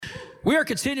We are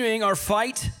continuing our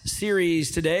fight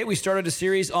series today. We started a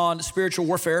series on spiritual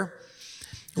warfare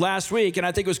last week, and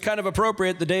I think it was kind of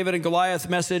appropriate, the David and Goliath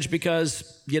message,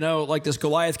 because, like this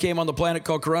Goliath came on the planet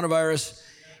called coronavirus,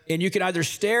 and you can either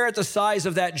stare at the size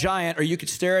of that giant or you could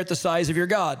stare at the size of your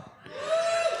God.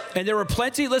 And there were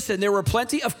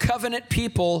plenty of covenant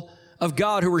people of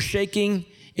God who were shaking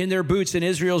in their boots in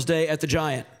Israel's day at the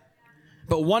giant.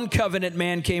 But one covenant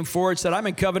man came forward and said, I'm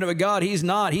in covenant with God. He's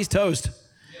not. He's toast.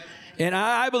 And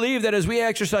I believe that as we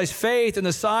exercise faith in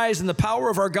the size and the power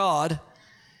of our God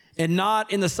and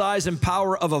not in the size and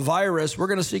power of a virus, we're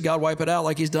going to see God wipe it out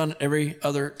like he's done every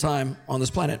other time on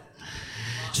this planet.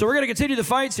 So we're going to continue the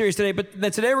fight series today, but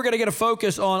today we're going to get a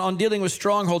focus on dealing with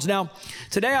strongholds. Now,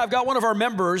 today I've got one of our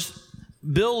members,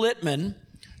 Bill Litman.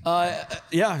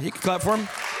 You can clap for him.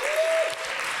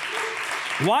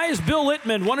 Why is Bill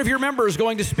Litman, one of your members,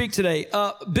 going to speak today?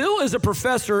 Bill is a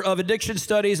professor of addiction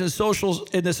studies and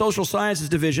in the social sciences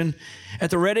division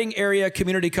at the Reading Area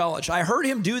Community College. I heard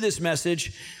him do this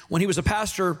message when he was a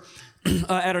pastor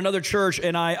at another church,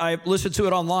 and I listened to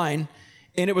it online,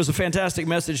 and it was a fantastic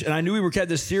message. And I knew we had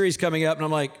this series coming up, and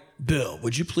I'm like, Bill,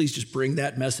 would you please just bring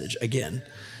that message again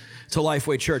to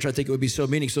Lifeway Church? I think it would be so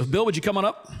meaningful. So, Bill, would you come on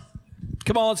up?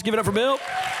 Come on, let's give it up for Bill.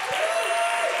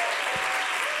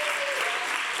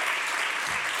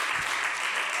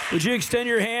 Would you extend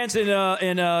your hands and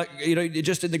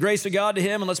just in the grace of God to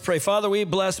him, and let's pray. Father, we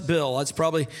bless Bill. That's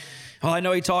probably, I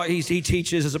know he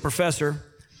teaches as a professor.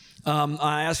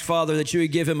 I ask, Father, that you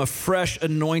would give him a fresh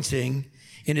anointing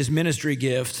in his ministry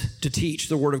gift to teach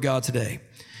the Word of God today.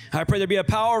 I pray there be a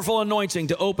powerful anointing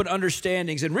to open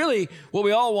understandings. And really, what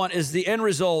we all want is the end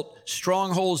result,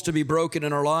 strongholds to be broken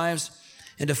in our lives,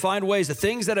 and to find ways, the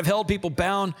things that have held people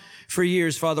bound for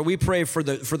years, Father, we pray for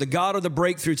the God of the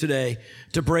breakthrough today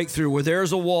to break through. Where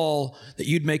there's a wall, that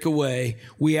you'd make a way.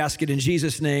 We ask it in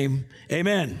Jesus' name.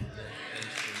 Amen.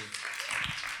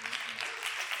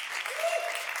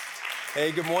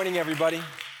 Hey, good morning, everybody.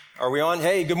 Are we on?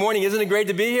 Hey, good morning. Isn't it great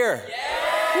to be here?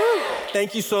 Yeah. Woo.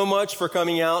 Thank you so much for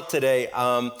coming out today.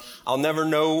 I'll never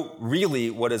know really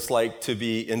what it's like to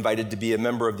be invited to be a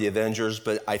member of the Avengers,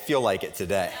 but I feel like it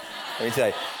today. Let me tell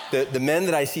you, the men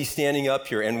that I see standing up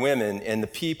here, and women, and the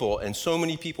people, and so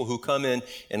many people who come in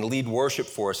and lead worship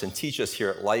for us and teach us here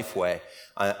at Lifeway,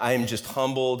 I am just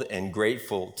humbled and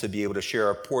grateful to be able to share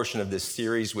a portion of this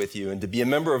series with you and to be a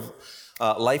member of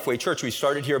Lifeway Church. We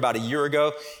started here about a year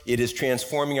ago. It is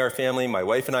transforming our family. My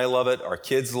wife and I love it. Our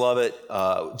kids love it.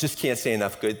 Just can't say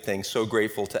enough good things. So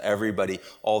grateful to everybody,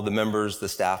 all the members, the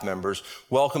staff members.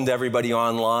 Welcome to everybody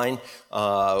online.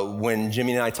 When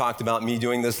Jimmy and I talked about me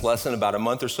doing this lesson about a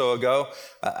month or so ago,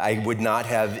 I would not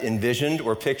have envisioned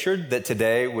or pictured that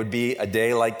today would be a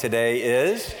day like today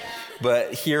is.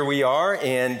 But here we are,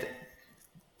 and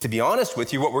to be honest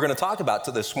with you, what we're going to talk about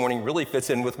this morning really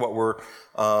fits in with what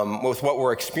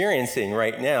we're experiencing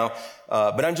right now.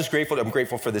 But I'm just grateful. I'm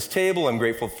grateful for this table. I'm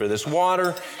grateful for this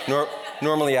water.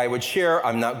 Normally I would share.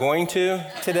 I'm not going to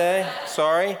today.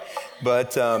 Sorry.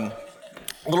 But a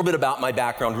little bit about my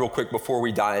background real quick before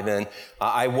we dive in.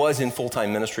 I was in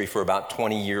full-time ministry for about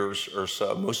 20 years or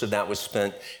so. Most of that was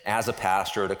spent as a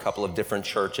pastor at a couple of different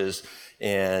churches.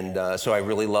 And so I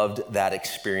really loved that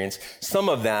experience. Some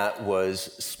of that was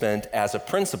spent as a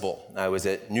principal. I was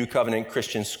at New Covenant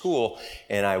Christian School,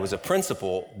 and I was a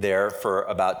principal there for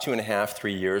about 2.5,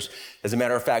 3 years. As a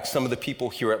matter of fact, some of the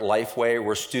people here at Lifeway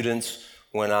were students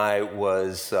when I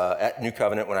was at New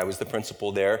Covenant, when I was the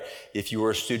principal there. If you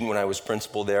were a student when I was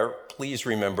principal there, please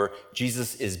remember,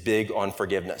 Jesus is big on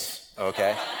forgiveness,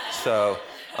 okay? So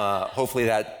hopefully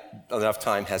that enough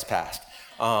time has passed.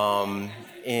 I'm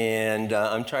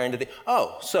trying to think.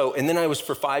 And then I was,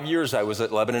 for 5 years, I was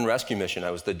at Lebanon Rescue Mission.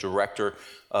 I was the director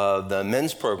of the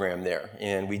men's program there.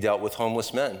 And we dealt with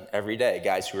homeless men every day,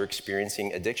 guys who were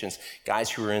experiencing addictions, guys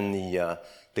who were in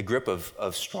the grip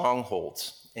of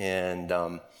strongholds and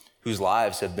whose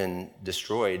lives have been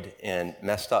destroyed and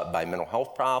messed up by mental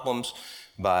health problems,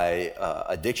 by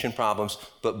addiction problems,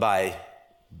 but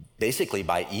basically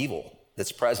by evil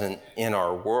that's present in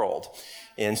our world.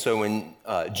 And so when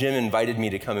Jim invited me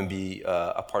to come and be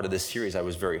a part of this series, I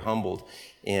was very humbled.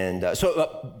 And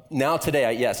now today,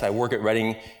 I work at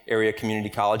Reading Area Community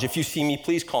College. If you see me,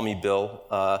 please call me Bill.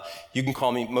 You can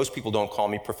call me, most people don't call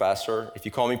me professor. If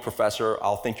you call me professor,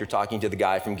 I'll think you're talking to the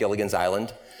guy from Gilligan's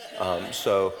Island.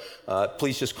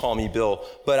 Please just call me Bill.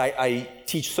 But I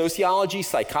teach sociology,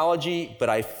 psychology, but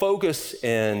I focus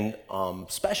and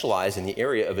specialize in the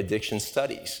area of addiction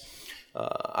studies.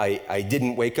 I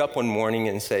didn't wake up one morning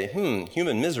and say,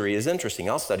 human misery is interesting.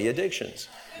 I'll study addictions.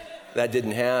 That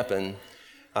didn't happen.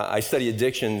 I study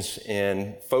addictions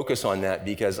and focus on that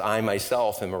because I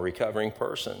myself am a recovering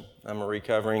person. I'm a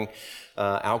recovering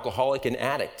alcoholic and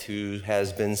addict who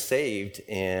has been saved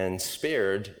and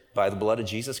spared by the blood of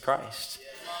Jesus Christ.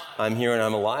 I'm here and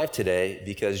I'm alive today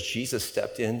because Jesus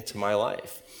stepped into my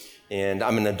life. And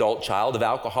I'm an adult child of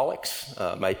alcoholics.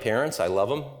 My parents, I love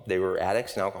them. They were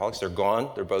addicts and alcoholics. They're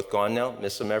gone. They're both gone now.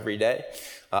 Miss them every day.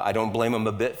 I don't blame them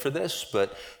a bit for this,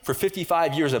 but for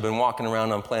 55 years I've been walking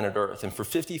around on planet Earth. And for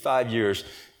 55 years,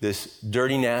 this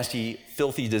dirty, nasty,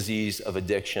 filthy disease of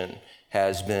addiction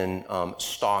has been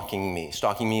stalking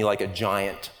me like a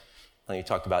giant. You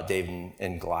talked about David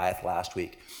and Goliath last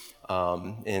week.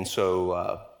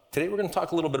 Today we're going to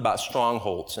talk a little bit about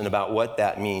strongholds and about what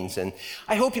that means. And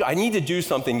I hope I need to do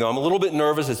something though. I'm a little bit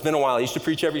nervous. It's been a while. I used to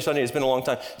preach every Sunday. It's been a long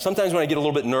time. Sometimes when I get a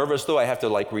little bit nervous though, I have to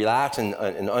relax and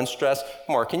unstress.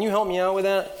 Mark, can you help me out with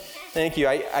that? Thank you.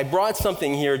 I brought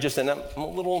something here and I'm a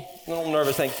little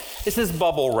nervous. This is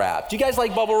bubble wrap. Do you guys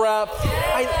like bubble wrap?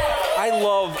 I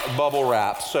love bubble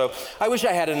wrap. So I wish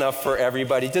I had enough for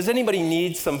everybody. Does anybody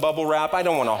need some bubble wrap? I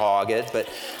don't want to hog it, but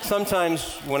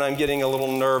sometimes when I'm getting a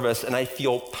little nervous and I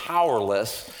feel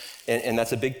powerless, and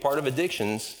that's a big part of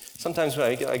addictions, sometimes when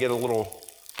I get a little,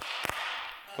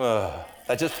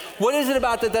 what is it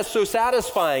about that that's so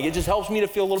satisfying? It just helps me to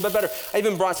feel a little bit better. I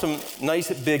even brought some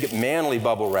nice, big, manly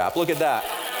bubble wrap. Look at that.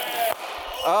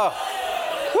 Oh,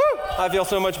 woo, I feel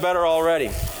so much better already.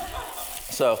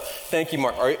 So thank you,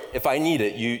 Mark. All right, if I need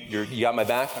it, you got my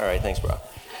back? All right, thanks, bro.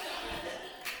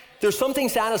 There's something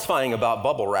satisfying about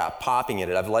bubble wrap, popping it.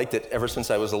 I've liked it ever since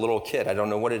I was a little kid. I don't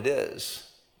know what it is.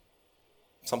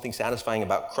 Something satisfying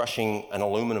about crushing an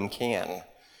aluminum can.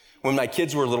 When my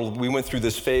kids were little, we went through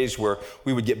this phase where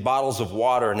we would get bottles of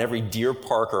water, and every Deer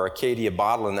Park or Acadia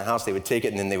bottle in the house, they would take it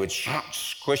and then they would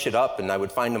squish it up, and I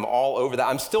would find them all over that.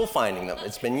 I'm still finding them.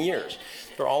 It's been years.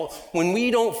 When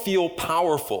we don't feel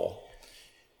powerful,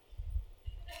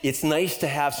 it's nice to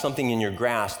have something in your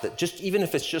grasp that just, even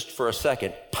if it's just for a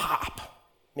second, pop,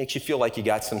 makes you feel like you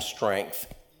got some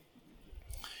strength.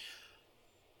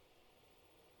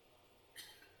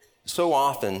 So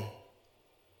often,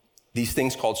 these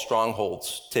things called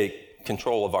strongholds take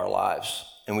control of our lives,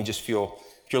 and we just feel,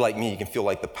 if you're like me, you can feel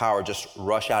like the power just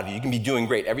rush out of you. You can be doing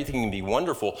great, everything can be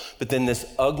wonderful, but then this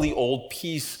ugly old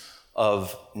piece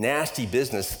of nasty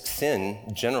business, sin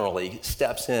generally,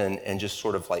 steps in and just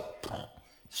sort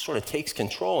of takes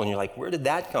control, and you're like, where did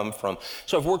that come from?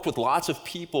 So I've worked with lots of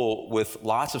people with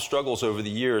lots of struggles over the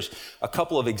years. A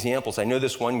couple of examples. I know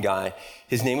this one guy,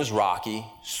 his name was Rocky,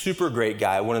 super great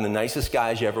guy, one of the nicest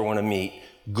guys you ever want to meet,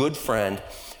 good friend,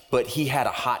 but he had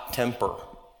a hot temper.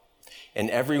 And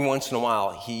every once in a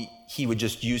while, he would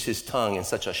just use his tongue in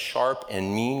such a sharp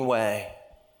and mean way.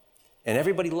 And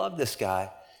everybody loved this guy,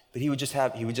 but he would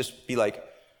just be like,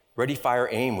 ready, fire,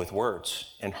 aim with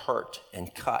words, and hurt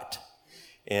and cut.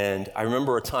 And I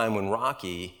remember a time when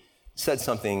Rocky said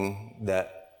something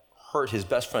that hurt his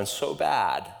best friend so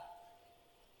bad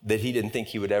that he didn't think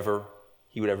he would ever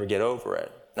get over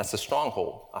it. That's a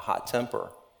stronghold, a hot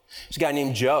temper. There's a guy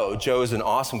named Joe. Joe is an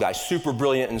awesome guy, super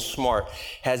brilliant and smart,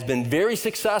 has been very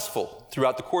successful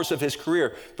throughout the course of his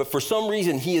career, but for some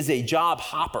reason he is a job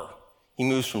hopper. He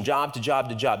moves from job to job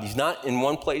to job. He's not in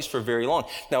one place for very long.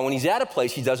 Now, when he's at a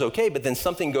place, he does okay, but then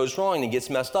something goes wrong and he gets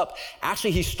messed up.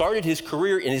 Actually, he started his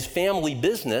career in his family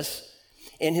business,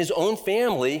 and his own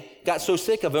family got so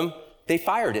sick of him, they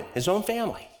fired him, his own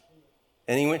family.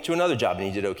 And he went to another job, and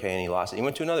he did okay, and he lost it. He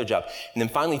went to another job. And then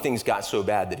finally, things got so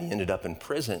bad that he ended up in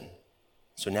prison.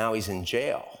 So now he's in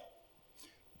jail.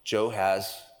 Joe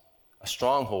has a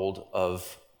stronghold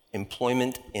of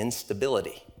employment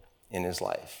instability in his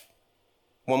life.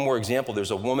 One more example,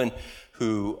 there's a woman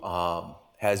who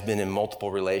has been in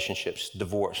multiple relationships,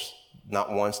 divorced,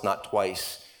 not once, not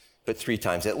twice, but 3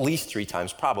 times, at least 3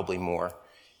 times, probably more.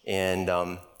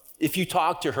 And if you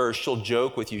talk to her, she'll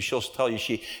joke with you. She'll tell you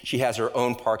she has her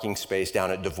own parking space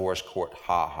down at divorce court.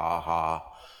 Ha, ha, ha.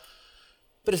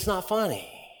 But it's not funny.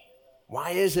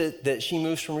 Why is it that she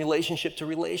moves from relationship to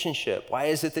relationship? Why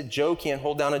is it that Joe can't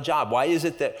hold down a job? Why is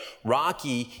it that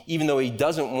Rocky, even though he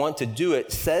doesn't want to do it,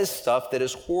 says stuff that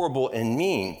is horrible and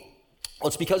mean? Well,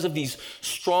 it's because of these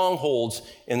strongholds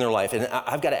in their life. And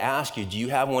I've got to ask you, do you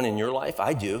have one in your life?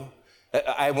 I do.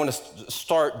 I want to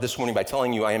start this morning by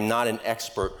telling you I am not an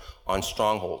expert on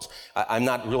strongholds. I'm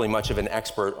not really much of an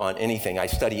expert on anything. I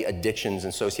study addictions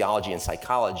and sociology and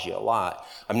psychology a lot.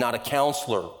 I'm not a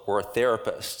counselor or a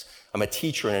therapist. I'm a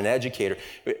teacher and an educator.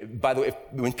 By the way,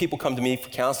 when people come to me for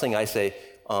counseling, I say,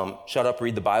 shut up,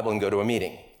 read the Bible, and go to a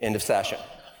meeting. End of session.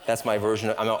 That's my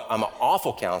version. I'm an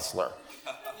awful counselor.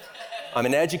 I'm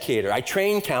an educator. I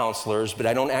train counselors, but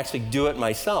I don't actually do it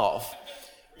myself.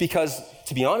 Because,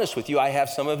 to be honest with you, I have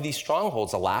some of these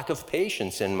strongholds, a lack of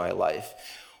patience in my life.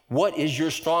 What is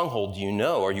your stronghold? Do you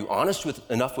know? Are you honest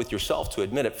enough with yourself to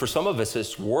admit it? For some of us,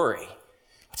 it's worry.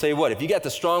 I'll tell you what, if you got the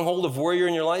stronghold of worry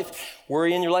in your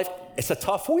life, it's a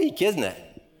tough week, isn't it?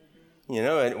 You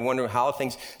know, I wonder how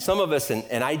things, some of us,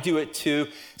 and I do it too,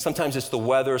 sometimes it's the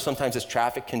weather, sometimes it's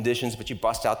traffic conditions, but you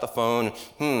bust out the phone,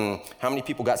 how many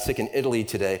people got sick in Italy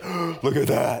today? Look at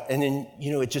that. And then,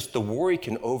 you know, the worry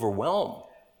can overwhelm.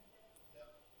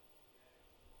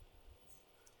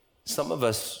 Some of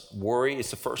us worry,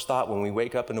 it's the first thought when we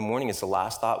wake up in the morning, it's the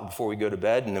last thought before we go to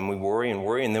bed, and then we worry,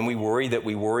 and then we worry that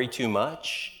we worry too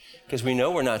much because we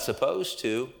know we're not supposed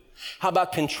to. How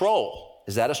about control?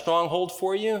 Is that a stronghold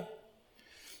for you?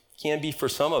 Can be for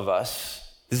some of us.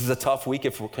 This is a tough week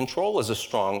if control is a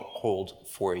stronghold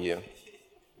for you.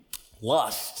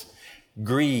 Lust,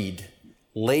 greed,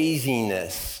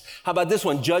 laziness. How about this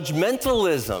one?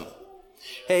 Judgmentalism.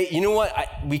 Hey, you know what?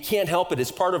 We can't help it.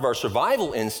 It's part of our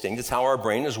survival instinct. It's how our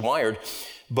brain is wired.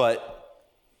 But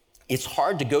it's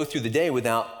hard to go through the day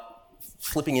without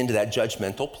slipping into that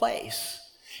judgmental place.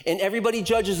 And everybody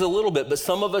judges a little bit, but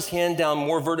some of us hand down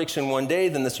more verdicts in one day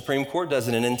than the Supreme Court does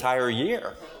in an entire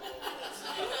year.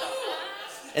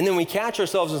 And then we catch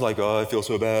ourselves as like, oh, I feel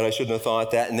so bad, I shouldn't have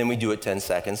thought that, and then we do it 10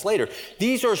 seconds later.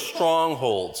 These are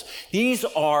strongholds. These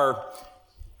are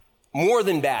more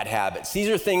than bad habits. These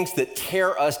are things that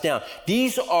tear us down.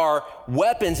 These are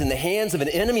weapons in the hands of an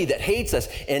enemy that hates us.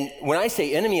 And when I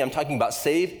say enemy, I'm talking about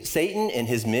Satan and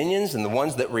his minions and the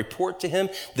ones that report to him.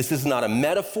 This is not a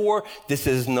metaphor. This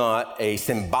is not a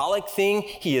symbolic thing.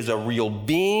 He is a real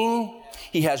being.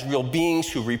 He has real beings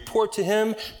who report to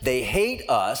him. They hate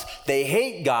us. They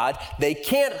hate God. They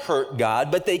can't hurt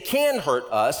God, but they can hurt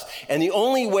us. And the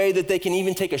only way that they can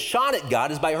even take a shot at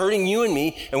God is by hurting you and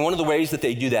me. And one of the ways that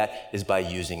they do that is by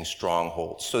using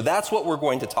strongholds. So that's what we're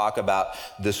going to talk about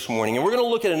this morning. And we're going to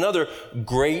look at another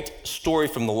great story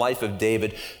from the life of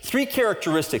David. 3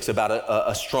 characteristics about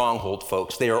a stronghold,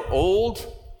 folks. They are old,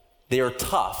 they are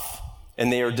tough,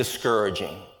 and they are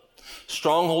discouraging.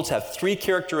 Strongholds have 3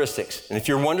 characteristics. And if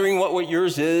you're wondering what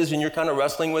yours is and you're kind of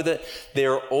wrestling with it, they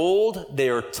are old, they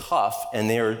are tough, and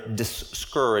they are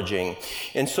discouraging.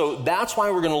 And so that's why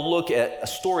we're going to look at a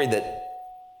story that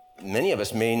many of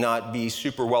us may not be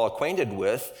super well acquainted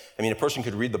with. I mean, a person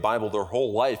could read the Bible their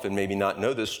whole life and maybe not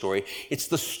know this story. It's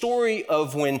the story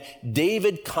of when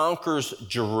David conquers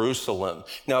Jerusalem.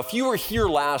 Now, if you were here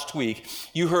last week,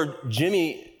 you heard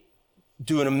Jimmy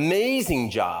do an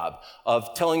amazing job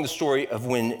of telling the story of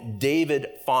when David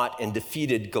fought and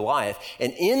defeated Goliath.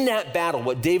 And in that battle,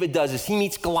 what David does is he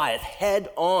meets Goliath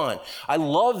head on. I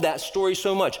love that story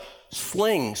so much.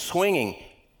 Sling, swinging,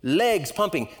 legs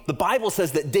pumping. The Bible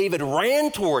says that David ran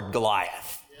toward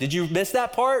Goliath. Did you miss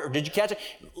that part or did you catch it?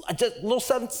 Just a little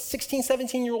 16,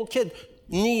 17-year-old kid,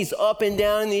 knees up and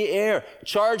down in the air,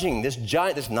 charging this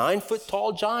giant, this 9-foot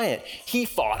tall giant. He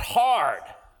fought hard.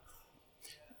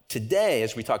 Today,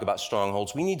 as we talk about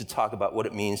strongholds, we need to talk about what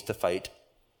it means to fight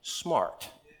smart.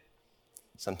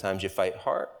 Sometimes you fight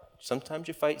hard, sometimes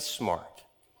you fight smart.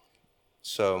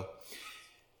 So,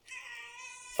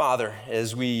 Father,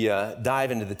 as we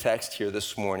dive into the text here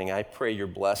this morning, I pray your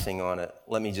blessing on it.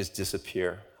 Let me just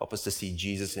disappear. Help us to see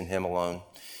Jesus in him alone.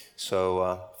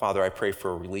 So, Father, I pray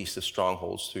for a release of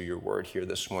strongholds through your word here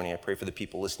this morning. I pray for the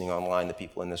people listening online, the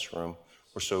people in this room.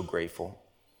 We're so grateful.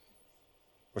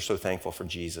 We're so thankful for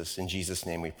Jesus. In Jesus'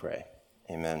 name we pray.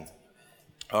 Amen.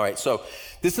 All right, so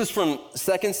this is from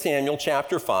 2 Samuel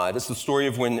chapter 5. It's the story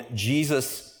of when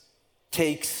Jesus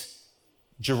takes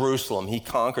Jerusalem. He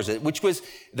conquers it, which was,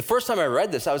 the first time I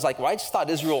read this, I was like, well, I just thought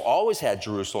Israel always had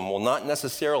Jerusalem. Well, not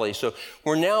necessarily. So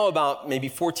we're now about maybe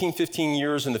 14, 15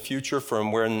 years in the future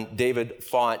from when David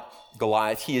fought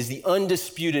Goliath. He is the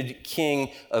undisputed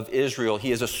king of Israel.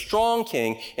 He is a strong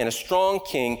king, and a strong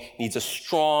king needs a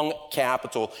strong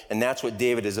capital, and that's what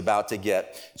David is about to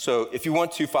get. So if you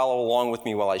want to follow along with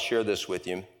me while I share this with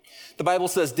you. The Bible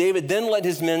says, David then led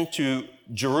his men to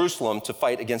Jerusalem to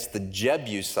fight against the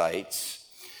Jebusites,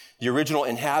 the original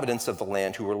inhabitants of the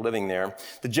land who were living there.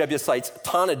 The Jebusites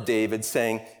taunted David,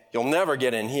 saying, "You'll never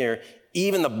get in here.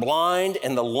 Even the blind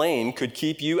and the lame could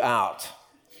keep you out."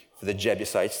 For the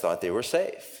Jebusites thought they were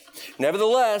safe.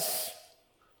 Nevertheless,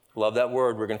 love that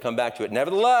word, we're going to come back to it.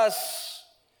 Nevertheless,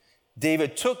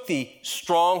 David took the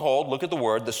stronghold, look at the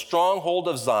word, the stronghold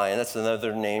of Zion. That's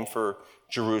another name for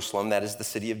Jerusalem. That is the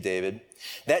city of David.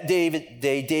 That day,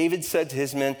 David said to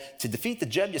his men, to defeat the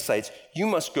Jebusites, you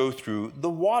must go through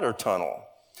the water tunnel.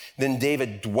 Then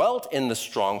David dwelt in the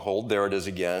stronghold, there it is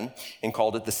again, and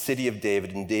called it the city of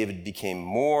David. And David became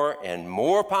more and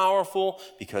more powerful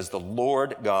because the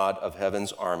Lord God of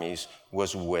heaven's armies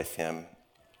was with him.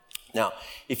 Now,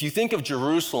 if you think of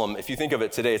Jerusalem, if you think of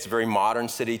it today, it's a very modern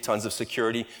city, tons of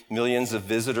security, millions of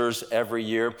visitors every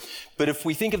year. But if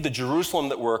we think of the Jerusalem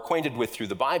that we're acquainted with through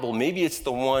the Bible, maybe it's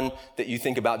the one that you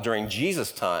think about during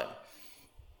Jesus' time.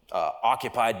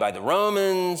 Occupied by the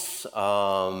Romans,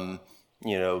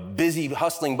 busy,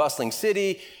 hustling, bustling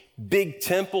city, big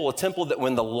temple, a temple that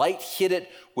when the light hit it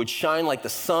would shine like the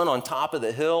sun on top of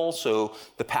the hill. So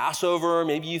the Passover,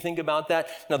 maybe you think about that.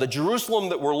 Now, the Jerusalem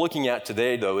that we're looking at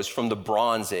today, though, is from the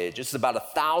Bronze Age. It's about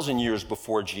 1,000 years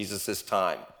before Jesus'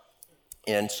 time.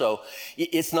 And so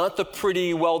it's not the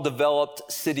pretty,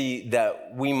 well-developed city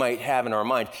that we might have in our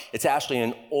mind. It's actually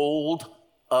an old,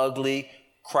 ugly,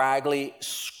 craggy,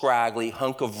 scraggly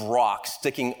hunk of rock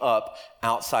sticking up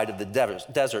outside of the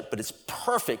desert, but it's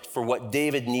perfect for what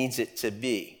David needs it to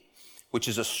be, which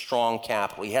is a strong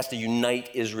capital. He has to unite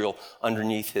Israel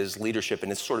underneath his leadership,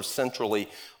 and it's sort of centrally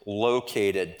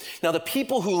located. Now, the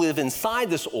people who live inside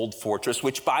this old fortress,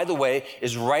 which, by the way,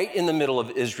 is right in the middle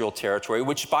of Israel territory,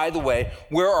 which, by the way,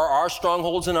 where are our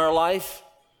strongholds in our life?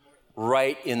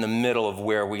 Right in the middle of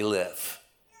where we live.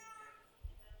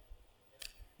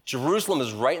 Jerusalem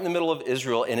is right in the middle of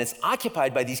Israel, and it's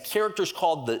occupied by these characters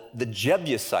called the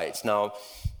Jebusites. Now,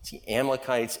 the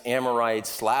Amalekites,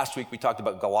 Amorites. Last week we talked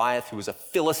about Goliath, who was a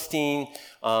Philistine,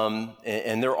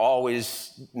 and they're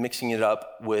always mixing it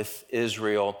up with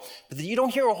Israel. But you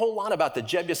don't hear a whole lot about the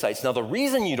Jebusites. Now, the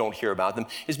reason you don't hear about them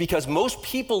is because most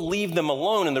people leave them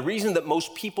alone, and the reason that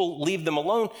most people leave them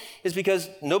alone is because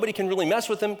nobody can really mess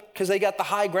with them because they got the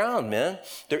high ground, man.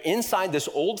 They're inside this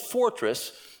old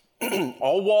fortress,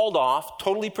 all walled off,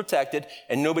 totally protected,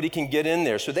 and nobody can get in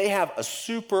there. So they have a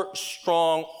super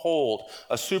strong hold,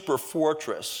 a super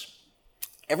fortress.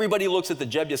 Everybody looks at the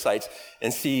Jebusites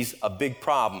and sees a big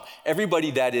problem. Everybody,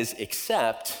 that is,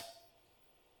 except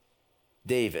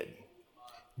David.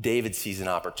 David sees an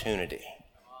opportunity.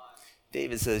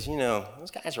 David says, those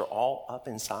guys are all up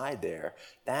inside there.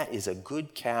 That is a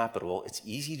good capital. It's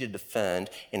easy to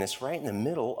defend, and it's right in the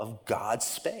middle of God's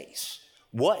space.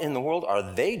 What in the world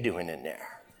are they doing in there?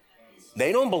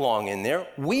 They don't belong in there.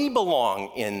 We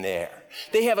belong in there.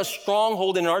 They have a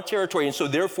stronghold in our territory, and so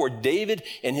therefore David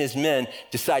and his men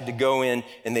decide to go in,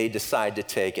 and they decide to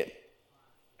take it.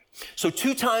 So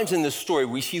 2 times in this story,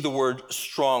 we see the word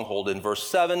stronghold. In verse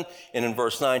 7 and in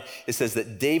verse 9, it says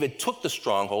that David took the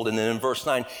stronghold. And then in verse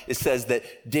 9, it says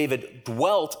that David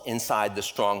dwelt inside the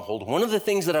stronghold. One of the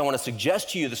things that I want to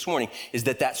suggest to you this morning is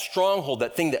that stronghold,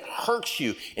 that thing that hurts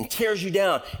you and tears you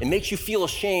down and makes you feel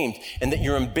ashamed and that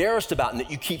you're embarrassed about and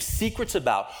that you keep secrets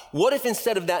about, what if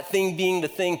instead of that thing being the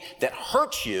thing that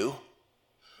hurts you,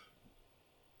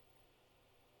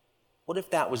 what if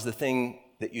that was the thing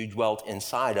that you dwelt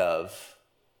inside of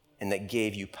and that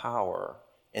gave you power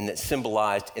and that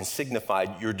symbolized and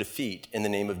signified your defeat in the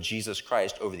name of Jesus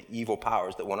Christ over the evil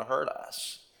powers that want to hurt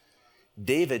us?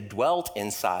 David dwelt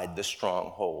inside the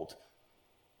stronghold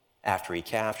after he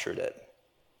captured it.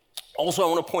 Also,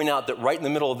 I want to point out that right in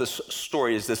the middle of this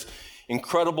story is this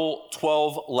incredible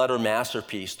 12-letter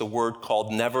masterpiece, the word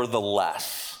called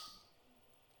nevertheless.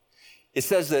 It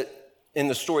says that in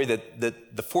the story that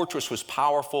the fortress was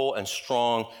powerful and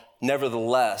strong.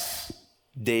 Nevertheless,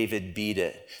 David beat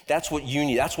it. That's what you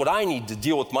need. That's what I need to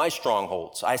deal with my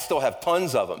strongholds. I still have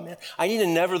tons of them. I need a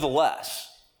nevertheless.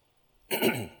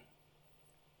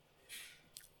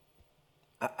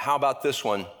 How about this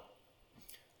one?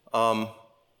 Born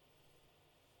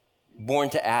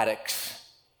to addicts,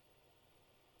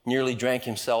 nearly drank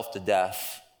himself to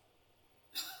death.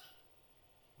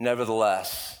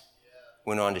 Nevertheless,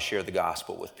 went on to share the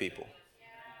gospel with people.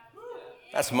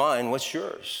 That's mine. What's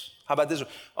yours? How about this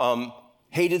one?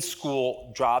 Hated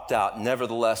school, dropped out,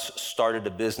 nevertheless started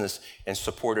a business and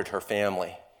supported her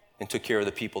family and took care of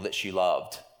the people that she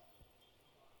loved.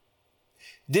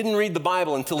 Didn't read the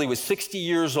Bible until he was 60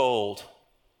 years old,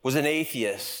 was an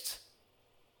atheist.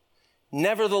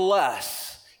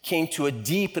 Nevertheless, came to a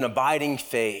deep and abiding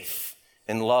faith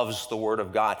and loves the word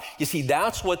of God. You see,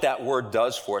 that's what that word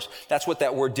does for us. That's what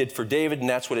that word did for David, and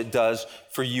that's what it does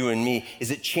for you and me,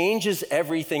 is it changes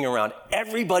everything around.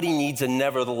 Everybody needs a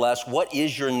nevertheless. What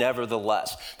is your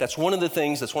nevertheless? That's one of the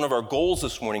things, that's one of our goals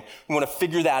this morning. We want to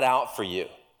figure that out for you.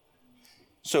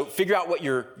 So figure out what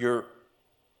your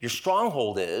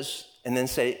stronghold is, and then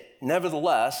say,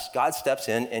 nevertheless, God steps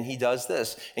in and he does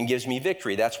this and gives me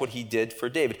victory. That's what he did for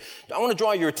David. I want to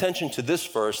draw your attention to this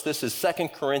verse. This is 2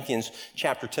 Corinthians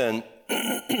chapter 10,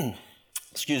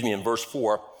 in verse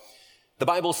 4. The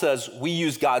Bible says we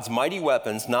use God's mighty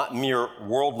weapons, not mere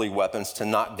worldly weapons, to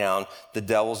knock down the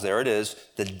devil's, there it is,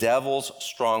 the devil's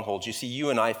strongholds. You see, you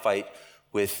and I fight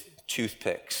with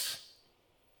toothpicks.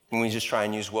 When we just try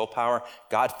and use willpower,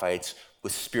 God fights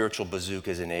with spiritual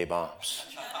bazookas and A-bombs.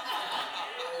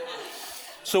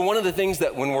 So one of the things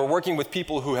that when we're working with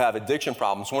people who have addiction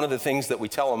problems, one of the things that we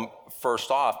tell them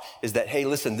first off is that, hey,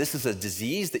 listen, this is a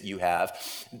disease that you have.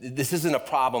 This isn't a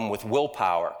problem with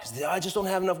willpower. Because I just don't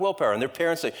have enough willpower. And their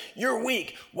parents say, you're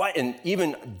weak. Why? And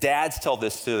even dads tell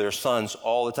this to their sons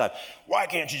all the time. Why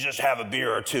can't you just have a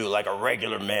beer or two like a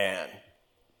regular man?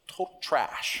 Total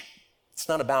trash. It's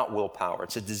not about willpower.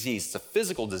 It's a disease. It's a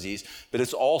physical disease, but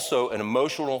it's also an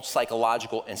emotional,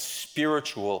 psychological, and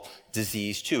spiritual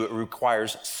disease too. It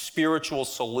requires spiritual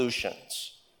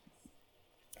solutions.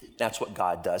 That's what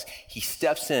God does. He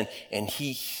steps in and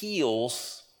he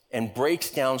heals and breaks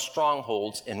down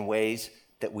strongholds in ways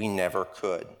that we never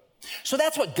could. So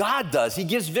that's what God does. He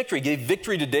gives victory. He gave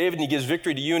victory to David, and he gives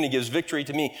victory to you, and he gives victory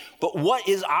to me. But what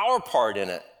is our part in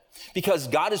it? Because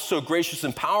God is so gracious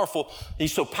and powerful,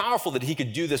 he's so powerful that he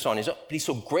could do this on his own, but he's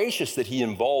so gracious that he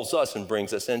involves us and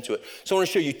brings us into it. So I want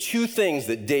to show you two things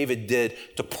that David did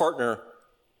to partner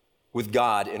with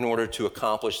God in order to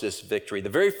accomplish this victory. The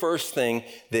very first thing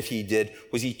that he did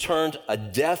was he turned a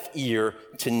deaf ear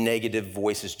to negative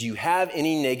voices. Do you have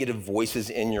any negative voices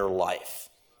in your life?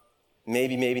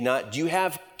 Maybe, maybe not. Do you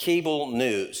have cable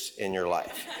news in your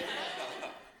life?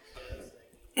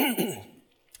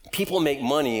 People make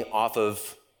money off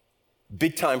of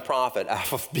big-time profit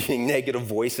off of being negative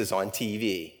voices on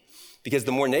TV. Because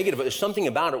the more negative, there's something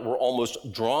about it, we're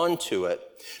almost drawn to it.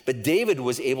 But David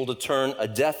was able to turn a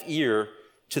deaf ear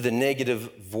to the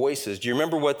negative voices. Do you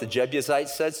remember what the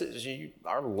Jebusites said?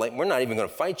 We're not even going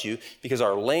to fight you because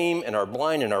our lame and our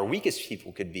blind and our weakest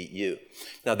people could beat you.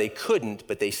 Now, they couldn't,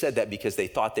 but they said that because they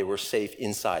thought they were safe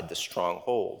inside the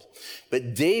stronghold.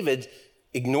 But David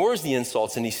ignores the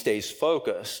insults and he stays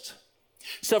focused.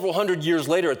 Several hundred years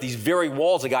later, at these very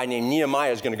walls, a guy named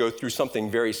Nehemiah is going to go through something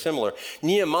very similar.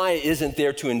 Nehemiah isn't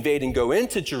there to invade and go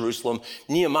into Jerusalem.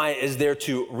 Nehemiah is there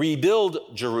to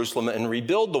rebuild Jerusalem and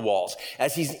rebuild the walls.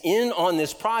 As he's in on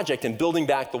this project and building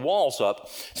back the walls up,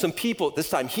 some people, this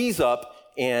time he's up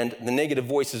and the negative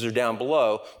voices are down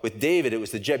below. With David, it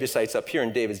was the Jebusites up here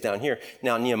and David's down here.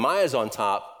 Now Nehemiah's on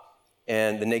top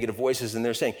and the negative voices, and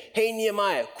they're saying, hey,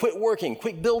 Nehemiah, quit working,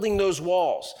 quit building those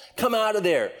walls. Come out of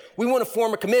there. We want to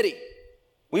form a committee.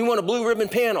 We want a blue ribbon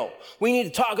panel. We need to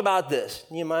talk about this.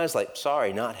 Nehemiah's like,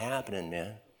 sorry, not happening,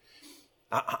 man.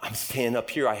 I'm staying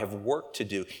up here. I have work to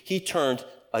do. He turned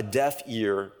a deaf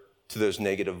ear to those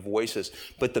negative voices.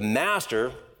 But the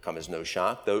master, come as no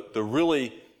shock, the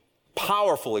really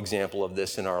powerful example of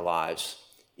this in our lives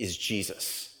is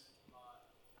Jesus.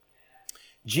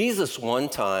 Jesus one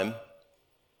time,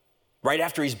 right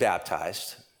after he's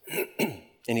baptized,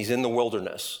 and he's in the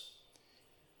wilderness,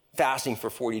 fasting for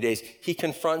 40 days, he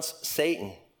confronts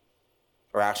Satan.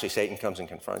 Or actually, Satan comes and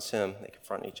confronts him. They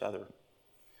confront each other.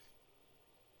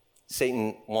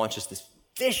 Satan launches this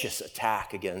vicious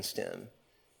attack against him.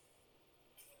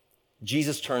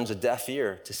 Jesus turns a deaf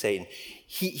ear to Satan.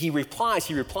 He replies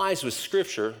with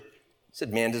scripture. He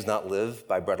said, man does not live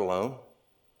by bread alone.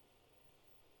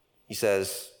 He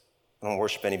says, I don't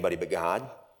worship anybody but God.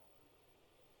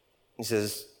 He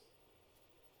says,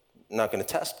 I'm not going to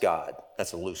test God.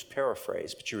 That's a loose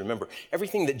paraphrase, but you remember,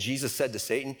 everything that Jesus said to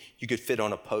Satan, you could fit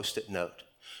on a Post-it note.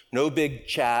 No big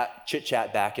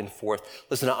chit-chat back and forth.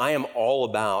 Listen,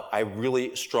 I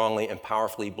really strongly and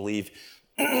powerfully believe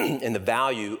in the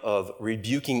value of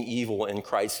rebuking evil in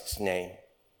Christ's name.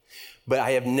 But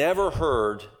I have never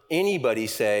heard anybody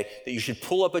say that you should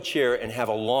pull up a chair and have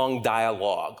a long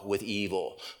dialogue with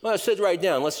evil. Well, sit right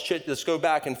down. Let's go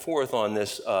back and forth on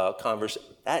this conversation.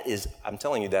 I'm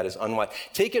telling you, that is unwise.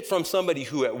 Take it from somebody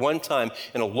who at one time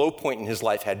in a low point in his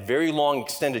life had very long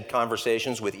extended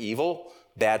conversations with evil.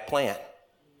 Bad plan.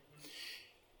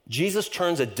 Jesus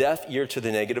turns a deaf ear to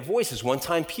the negative voices. One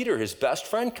time Peter, his best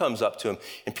friend, comes up to him,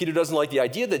 and Peter doesn't like the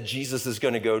idea that Jesus is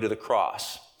going to go to the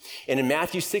cross. And in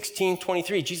Matthew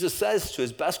 16:23, Jesus says to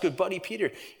his best good buddy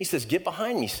Peter, he says, get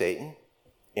behind me, Satan.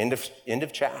 End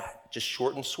of chat. Just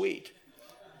short and sweet.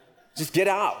 Just get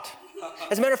out.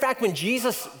 As a matter of fact, when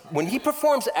he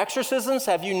performs exorcisms,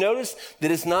 have you noticed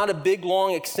that it's not a big,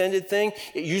 long, extended thing?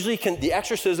 It usually the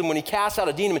exorcism, when he casts out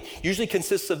a demon, usually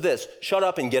consists of this: shut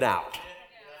up and get out.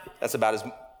 That's about as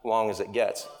long as it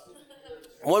gets.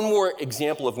 One more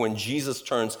example of when Jesus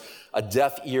turns a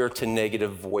deaf ear to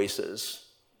negative voices.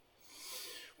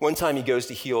 One time he goes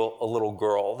to heal a little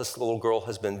girl. This little girl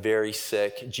has been very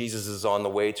sick. Jesus is on the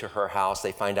way to her house.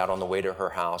 They find out on the way to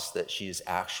her house that she's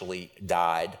actually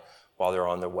died while they're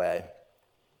on their way.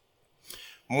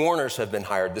 Mourners have been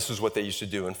hired. This is what they used to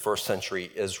do in first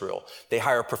century Israel. They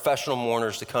hire professional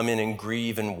mourners to come in and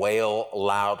grieve and wail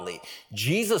loudly.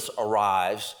 Jesus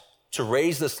arrives to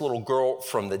raise this little girl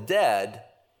from the dead,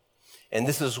 and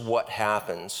this is what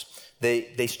happens.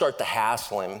 They start to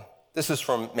hassle him. This is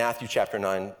from Matthew chapter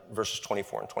 9, verses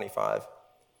 24 and 25.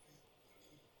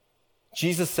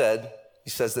 Jesus said, he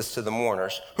says this to the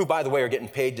mourners, who, by the way, are getting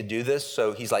paid to do this,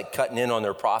 so he's like cutting in on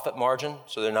their profit margin,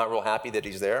 so they're not real happy that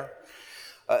he's there.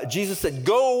 Jesus said,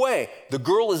 go away. The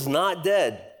girl is not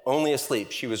dead, only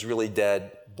asleep. She was really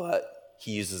dead, but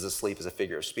he uses asleep as a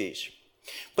figure of speech.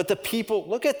 But the people,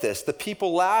 look at this, the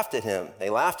people laughed at him. They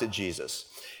laughed at Jesus.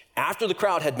 After the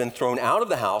crowd had been thrown out of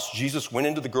the house, Jesus went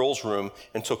into the girl's room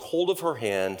and took hold of her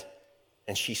hand,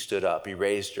 and she stood up. He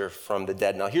raised her from the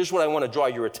dead. Now, here's what I want to draw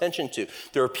your attention to.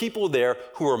 There are people there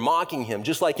who are mocking him,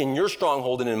 just like in your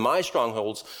stronghold and in my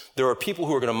strongholds. There are people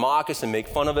who are going to mock us and make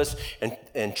fun of us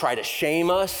and try to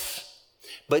shame us.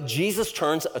 But Jesus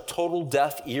turns a total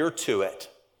deaf ear to it.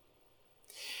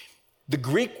 The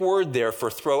Greek word there for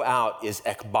throw out is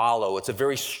ekbalo. It's a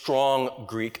very strong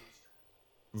Greek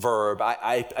verb.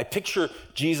 I picture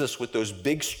Jesus with those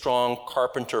big, strong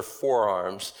carpenter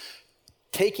forearms,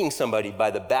 taking somebody by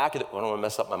the back of the, I don't want to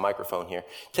mess up my microphone here,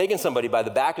 taking somebody by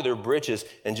the back of their britches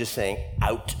and just saying,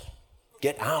 out,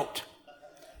 get out.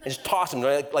 And just toss them,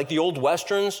 like the old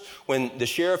Westerns, when the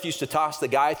sheriff used to toss the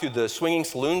guy through the swinging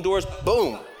saloon doors,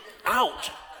 boom,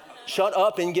 out. Shut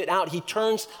up and get out. He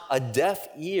turns a deaf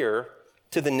ear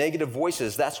to the negative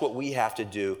voices. That's what we have to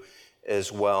do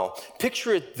as well.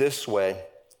 Picture it this way.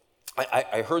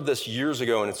 I heard this years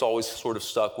ago, and it's always sort of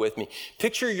stuck with me.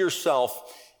 Picture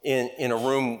yourself in a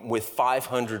room with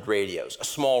 500 radios, a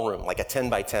small room, like a 10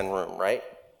 by 10 room, right?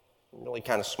 Really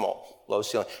kind of small, low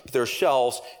ceiling. But there are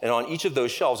shelves, and on each of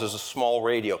those shelves there's a small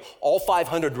radio. All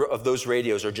 500 of those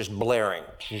radios are just blaring,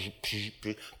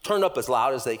 turned up as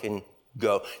loud as they can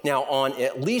go. Now, on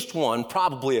at least one,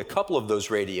 probably a couple of those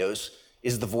radios,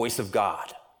 is the voice of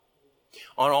God.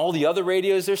 On all the other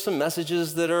radios, there's some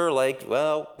messages that are like,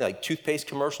 well, like toothpaste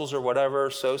commercials or whatever,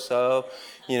 so,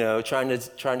 trying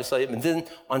to sell you. And then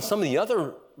on some of the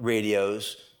other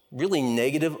radios, really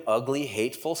negative, ugly,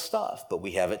 hateful stuff, but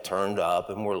we have it turned up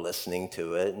and we're listening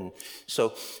to it. And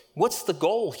so what's the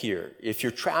goal here? If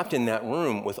you're trapped in that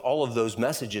room with all of those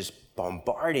messages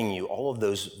bombarding you, all of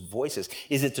those voices,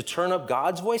 is it to turn up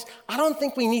God's voice? I don't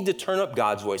think we need to turn up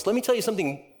God's voice. Let me tell you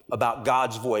something about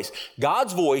God's voice.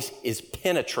 God's voice is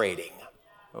penetrating,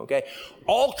 okay?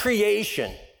 All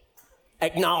creation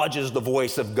acknowledges the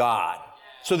voice of God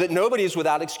so that nobody is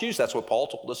without excuse. That's what Paul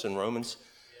told us in Romans.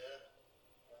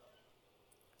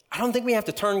 I don't think we have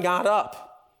to turn God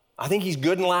up. I think he's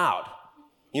good and loud.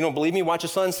 You don't believe me? Watch a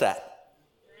sunset.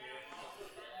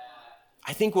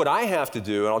 I think what I have to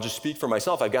do, and I'll just speak for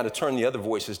myself, I've got to turn the other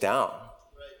voices down.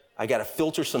 I got to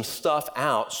filter some stuff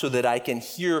out so that I can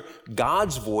hear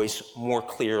God's voice more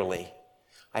clearly.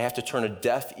 I have to turn a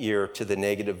deaf ear to the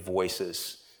negative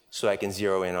voices so I can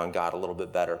zero in on God a little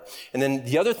bit better. And then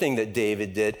the other thing that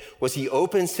David did was he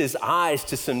opens his eyes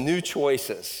to some new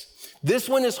choices. This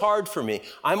one is hard for me.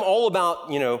 I'm all about,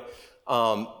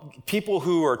 people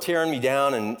who are tearing me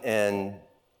down and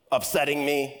upsetting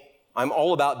me. I'm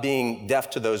all about being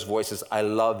deaf to those voices. I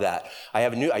love that.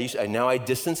 Now I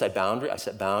distance, I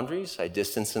set boundaries, I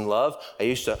distance in love. I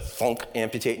used to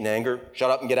amputate in anger, shut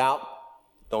up and get out.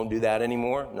 Don't do that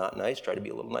anymore, not nice, try to be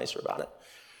a little nicer about it.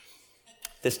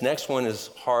 This next one is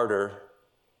harder.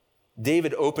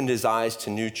 David opened his eyes to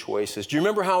new choices. Do you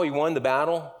remember how he won the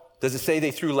battle? Does it say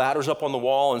they threw ladders up on the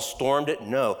wall and stormed it?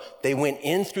 No, they went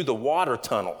in through the water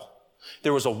tunnel.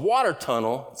 There was a water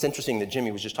tunnel. It's interesting that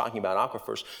Jimmy was just talking about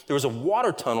aquifers. There was a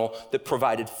water tunnel that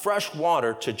provided fresh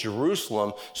water to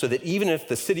Jerusalem so that even if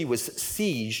the city was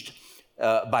sieged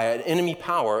by an enemy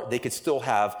power, they could still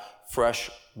have fresh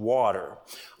water.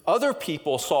 Other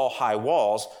people saw high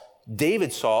walls.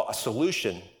 David saw a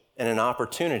solution and an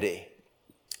opportunity.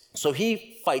 So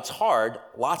he fights hard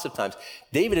lots of times.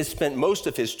 David has spent most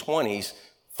of his 20s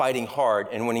fighting hard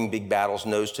and winning big battles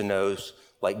nose to nose,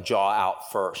 like jaw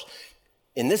out first.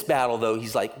 In this battle, though,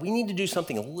 he's like, we need to do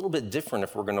something a little bit different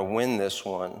if we're going to win this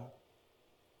one.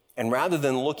 And rather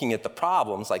than looking at the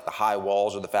problems, like the high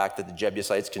walls or the fact that the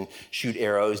Jebusites can shoot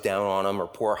arrows down on them or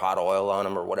pour hot oil on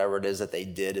them or whatever it is that they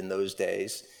did in those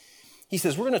days, he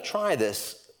says, we're going to try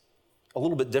this a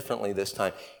little bit differently this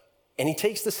time. And he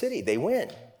takes the city. They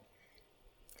win.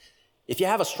 If you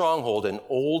have a stronghold, an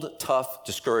old, tough,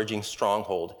 discouraging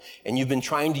stronghold, and you've been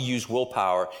trying to use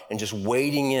willpower and just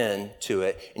wading into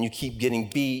it, and you keep getting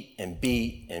beat and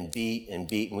beat and beat and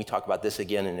beat, and we talk about this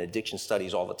again in addiction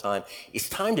studies all the time, it's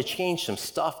time to change some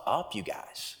stuff up, you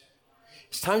guys.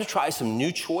 It's time to try some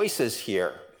new choices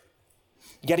here.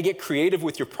 You got to get creative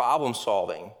with your problem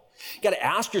solving. You got to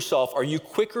ask yourself, are you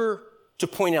quicker to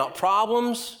point out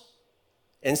problems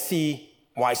and see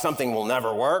why something will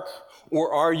never work?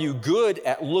 Or are you good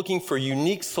at looking for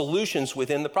unique solutions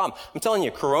within the problem? I'm telling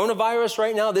you, coronavirus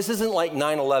right now, this isn't like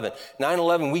 9/11.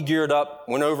 9/11, we geared up,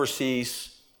 went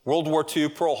overseas, World War II,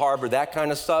 Pearl Harbor, that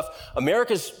kind of stuff.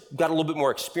 America's got a little bit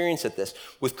more experience at this.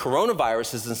 With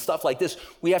coronaviruses and stuff like this,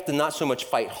 we have to not so much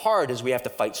fight hard as we have to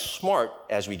fight smart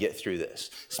as we get through this.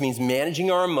 This means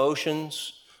managing our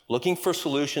emotions, looking for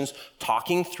solutions,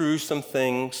 talking through some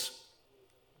things.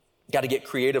 Got to get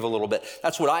creative a little bit.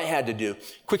 That's what I had to do.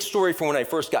 Quick story from when I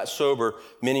first got sober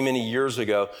many, many years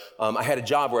ago. I had a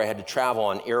job where I had to travel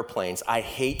on airplanes. I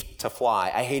hate to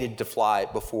fly. I hated to fly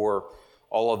before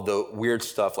all of the weird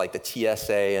stuff like the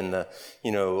TSA and the,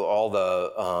 all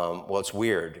the, well, it's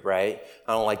weird, right?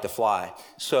 I don't like to fly.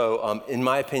 So in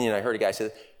my opinion, I heard a guy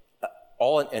say,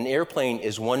 an airplane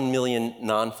is 1 million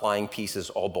non-flying pieces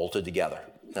all bolted together.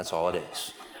 That's all it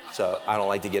is. So I don't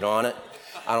like to get on it.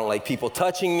 I don't like people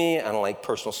touching me. I don't like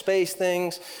personal space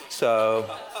things. So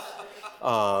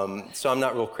I'm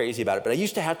not real crazy about it. But I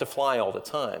used to have to fly all the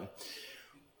time.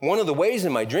 One of the ways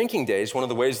in my drinking days, one of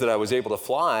the ways that I was able to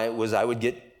fly was I would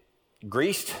get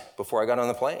greased before I got on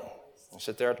the plane. I'd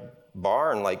sit there at the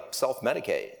bar and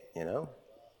self-medicate,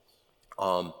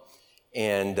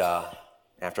 And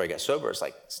after I got sober,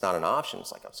 it's not an option.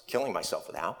 It's like I was killing myself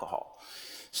with alcohol.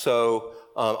 So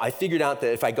I figured out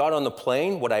that if I got on the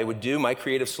plane, what I would do, my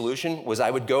creative solution, was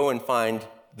I would go and find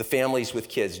the families with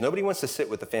kids. Nobody wants to sit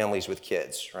with the families with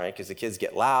kids, right? Because the kids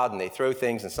get loud and they throw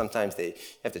things, and sometimes they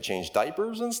have to change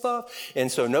diapers and stuff. And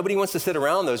so nobody wants to sit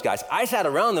around those guys. I sat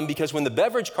around them because when the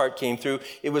beverage cart came through,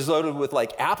 it was loaded with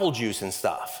apple juice and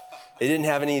stuff. They didn't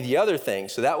have any of the other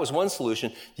things. So that was one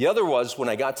solution. The other was when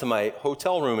I got to my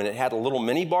hotel room and it had a little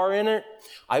mini bar in it,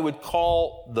 I would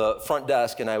call the front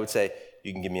desk and I would say,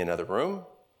 you can give me another room,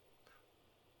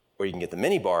 or you can get the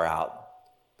mini bar out,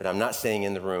 but I'm not staying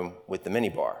in the room with the mini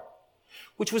bar,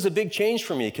 which was a big change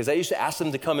for me because I used to ask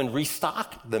them to come and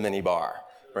restock the mini bar,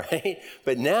 right?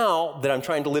 But now that I'm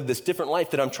trying to live this different life,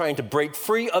 that I'm trying to break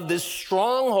free of this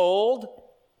stronghold,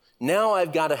 now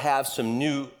I've got to have some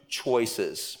new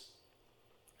choices.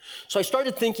 So I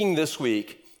started thinking this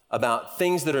week about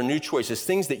things that are new choices,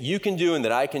 things that you can do and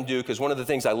that I can do, because one of the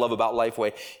things I love about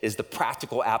Lifeway is the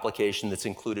practical application that's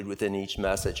included within each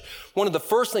message. One of the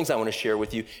first things I want to share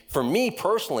with you, for me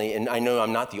personally, and I know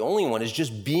I'm not the only one, is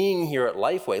just being here at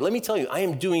Lifeway. Let me tell you, I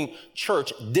am doing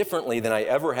church differently than I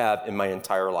ever have in my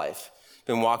entire life.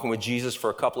 Been walking with Jesus for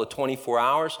a couple of 24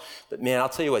 hours, but man, I'll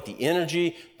tell you what, the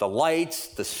energy, the lights,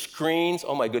 the screens,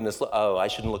 oh my goodness, oh, I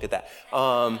shouldn't look at that.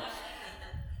 All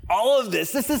of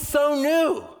this is so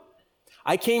new.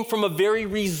 I came from a very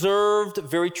reserved,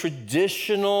 very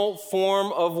traditional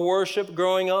form of worship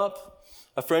growing up.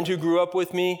 A friend who grew up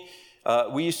with me,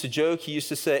 we used to joke, he used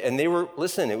to say, and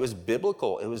it was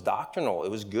biblical, it was doctrinal, it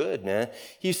was good, man.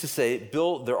 He used to say,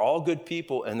 Bill, they're all good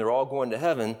people and they're all going to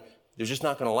heaven. They're just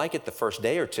not going to like it the first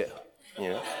day or two,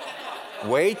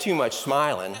 Way too much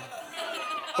smiling.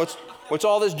 What's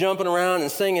all this jumping around and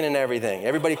singing and everything?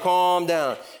 Everybody calm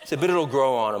down. He said, but it'll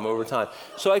grow on them over time.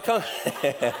 So I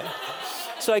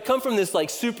come from this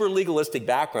super legalistic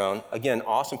background. Again,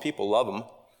 awesome people, love them.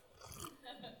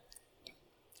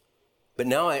 But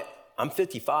now I'm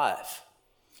 55.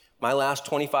 My last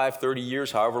 25, 30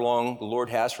 years, however long the Lord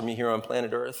has for me here on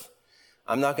planet Earth,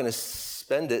 I'm not going to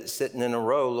spend it sitting in a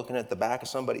row looking at the back of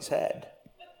somebody's head.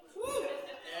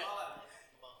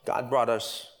 God brought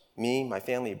us, my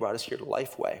family brought us here to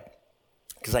Lifeway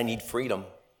because I need freedom.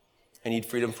 I need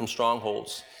freedom from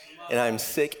strongholds. And I'm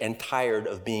sick and tired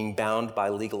of being bound by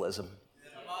legalism.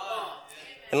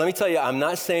 And let me tell you, I'm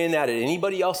not saying that at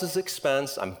anybody else's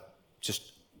expense.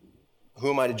 Who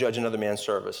am I to judge another man's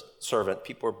servant?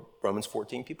 People are, Romans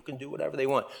 14, people can do whatever they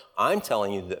want. I'm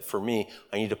telling you that for me,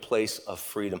 I need a place of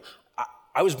freedom.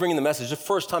 I was bringing the message, the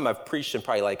first time I've preached in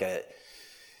probably a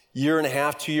year and a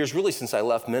half, 2 years, really since I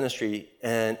left ministry.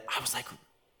 And I was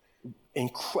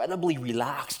incredibly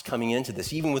relaxed coming into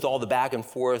this, even with all the back and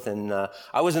forth. And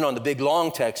I wasn't on the big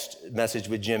long text message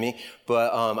with Jimmy,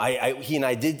 but he and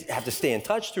I did have to stay in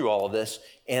touch through all of this.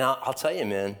 And I'll tell you,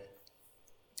 man,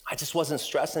 I just wasn't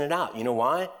stressing it out. You know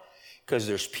why? Because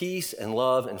there's peace and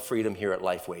love and freedom here at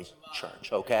Lifeway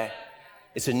Church, okay?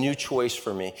 It's a new choice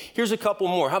for me. Here's a couple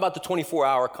more. How about the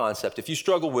 24-hour concept? If you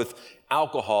struggle with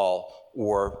alcohol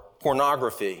or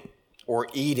pornography or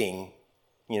eating,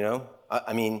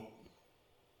 I mean,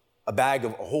 a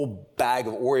whole bag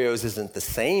of Oreos isn't the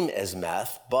same as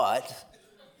meth, but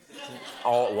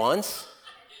all at once,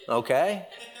 okay?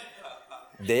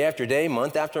 Day after day,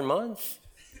 month after month.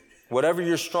 Whatever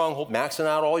your stronghold, maxing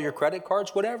out all your credit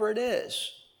cards, whatever it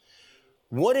is.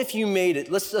 What if you made it,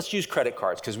 let's use credit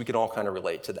cards because we can all kind of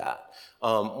relate to that.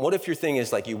 What if your thing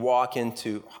is like you walk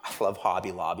into, I love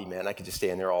Hobby Lobby, man. I could just stay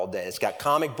in there all day. It's got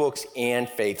comic books and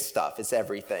faith stuff. It's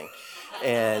everything.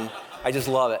 And I just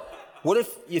love it. What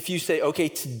if you say, okay,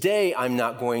 today I'm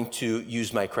not going to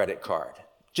use my credit card.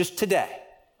 Just today.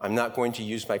 I'm not going to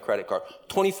use my credit card.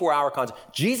 24-hour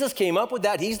concept. Jesus came up with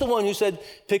that. He's the one who said,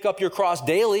 pick up your cross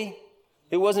daily.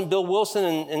 It wasn't Bill Wilson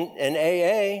and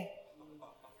AA.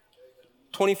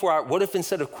 24 hours. What if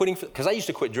instead of quitting, because I used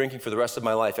to quit drinking for the rest of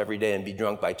my life every day and be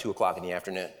drunk by 2 o'clock in the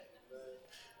afternoon.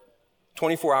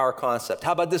 24-hour concept.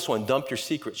 How about this one? Dump your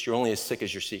secrets. You're only as sick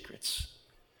as your secrets.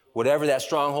 Whatever that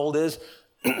stronghold is,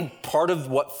 part of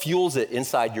what fuels it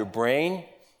inside your brain,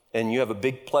 and you have a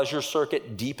big pleasure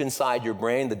circuit deep inside your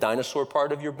brain, the dinosaur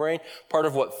part of your brain, part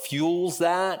of what fuels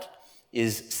that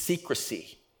is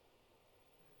secrecy.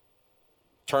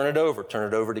 Turn it over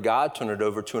to God, turn it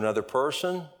over to another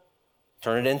person,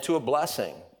 turn it into a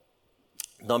blessing.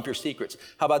 Dump your secrets.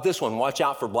 How about this one? Watch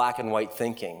out for black and white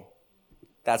thinking.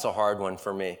 That's a hard one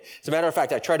for me. As a matter of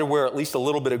fact, I try to wear at least a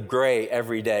little bit of gray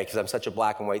every day because I'm such a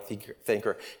black and white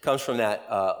thinker. It comes from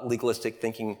that legalistic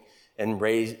thinking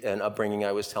and upbringing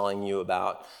I was telling you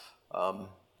about.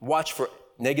 Watch for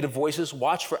negative voices.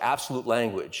 Watch for absolute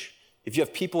language. If you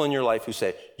have people in your life who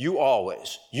say, you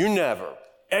always, you never,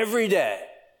 every day,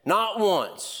 not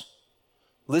once,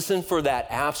 listen for that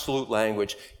absolute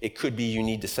language. It could be you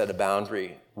need to set a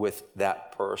boundary with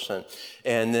that person.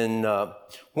 And then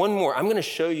one more, I'm going to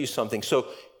show you something. So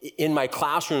in my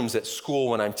classrooms at school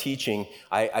when I'm teaching,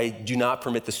 I do not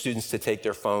permit the students to take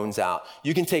their phones out.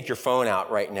 You can take your phone out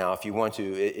right now if you want to.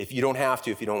 If you don't have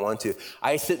to, if you don't want to.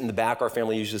 I sit in the back. Our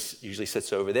family usually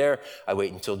sits over there. I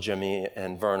wait until Jimmy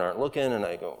and Vern aren't looking, and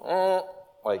I go,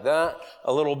 like that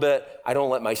a little bit. I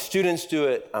don't let my students do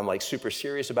it. I'm like super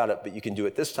serious about it, but you can do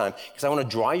it this time because I want to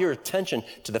draw your attention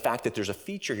to the fact that there's a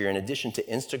feature here in addition to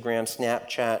Instagram,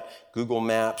 Snapchat, Google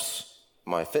Maps,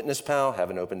 MyFitnessPal,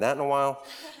 haven't opened that in a while,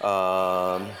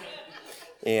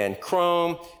 and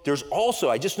Chrome. There's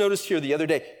also, I just noticed here the other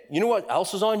day, you know what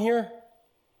else is on here?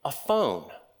 A phone.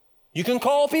 You can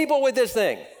call people with this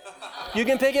thing. You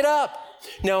can pick it up.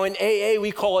 Now in AA,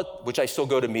 we call it, which I still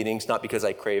go to meetings, not because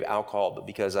I crave alcohol, but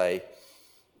because I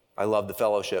love the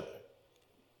fellowship.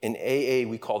 In AA,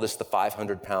 we call this the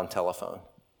 500-pound telephone.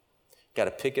 Got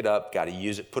to pick it up, got to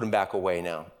use it, put them back away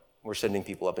now. We're sending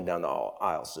people up and down the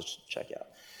aisles to check out.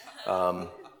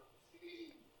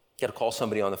 Got to call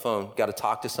somebody on the phone, got to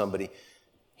talk to somebody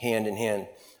hand in hand.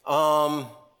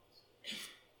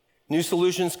 New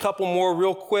solutions, couple more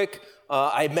real quick.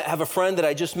 I have a friend that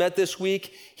I just met this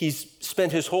week. He's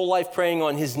spent his whole life praying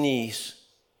on his knees.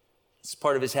 It's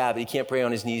part of his habit. He can't pray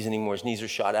on his knees anymore. His knees are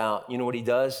shot out. You know what he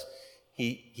does?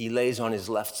 He lays on his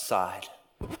left side.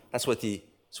 That's what the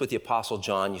Apostle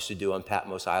John used to do on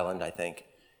Patmos Island, I think.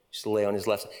 He used to lay on his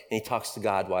left side, and he talks to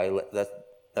God while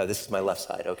no, this is my left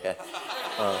side, okay.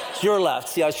 It's your left.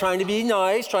 See, I was trying to be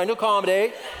nice, trying to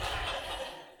accommodate.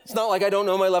 It's not like I don't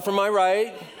know my left from my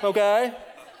right, okay?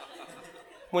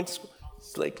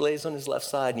 Like lays on his left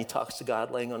side and he talks to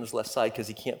God laying on his left side because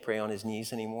he can't pray on his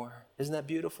knees anymore. Isn't that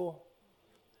beautiful?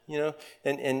 In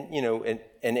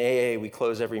AA, we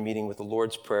close every meeting with the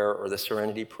Lord's Prayer or the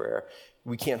Serenity Prayer.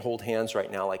 We can't hold hands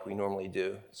right now like we normally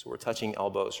do. So we're touching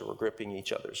elbows or we're gripping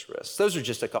each other's wrists. Those are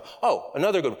just a couple. Oh,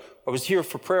 another good one. I was here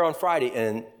for prayer on Friday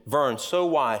and Vern, so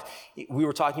wise, we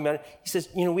were talking about it. He says,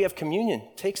 we have communion.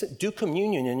 Do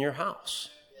communion in your house,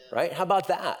 right? How about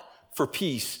that for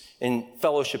peace and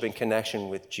fellowship and connection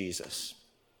with Jesus?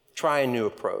 Try a new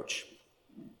approach.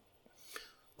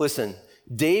 Listen,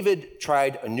 David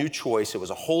tried a new choice. It was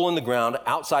a hole in the ground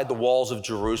outside the walls of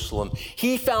Jerusalem.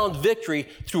 He found victory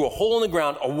through a hole in the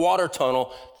ground, a water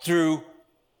tunnel, through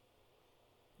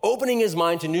opening his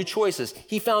mind to new choices.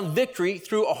 He found victory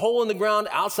through a hole in the ground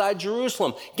outside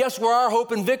Jerusalem. Guess where our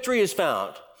hope and victory is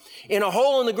found? In a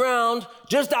hole in the ground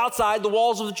just outside the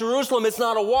walls of Jerusalem. It's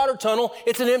not a water tunnel,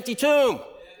 it's an empty tomb.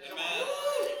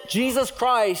 Jesus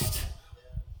Christ,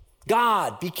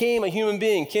 God, became a human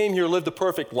being, came here, lived a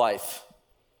perfect life,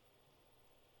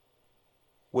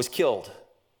 was killed,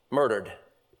 murdered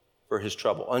for his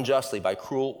trouble, unjustly by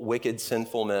cruel, wicked,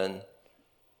 sinful men,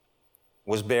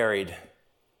 was buried.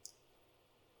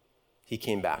 he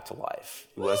came back to life.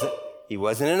 He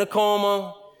wasn't in a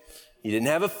coma. He didn't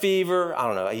have a fever. I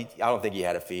don't know. I don't think he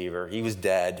had a fever. He was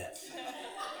dead.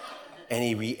 And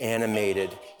he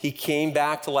reanimated. He came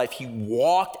back to life. He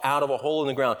walked out of a hole in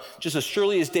the ground. Just as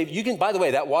surely as David, you can, by the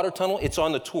way, that water tunnel, it's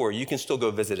on the tour. You can still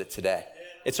go visit it today.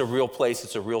 It's a real place.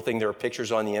 It's a real thing. There are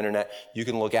pictures on the internet. You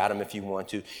can look at them if you want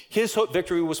to. His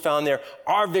victory was found there.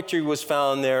 Our victory was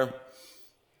found there.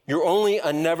 You're only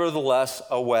a nevertheless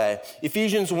away.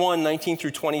 Ephesians 1, 19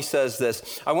 through 20 says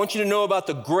this. I want you to know about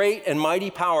the great and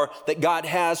mighty power that God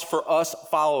has for us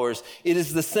followers. It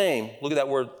is the same. Look at that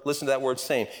word. Listen to that word,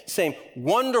 same. Same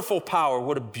wonderful power.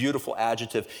 What a beautiful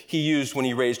adjective he used when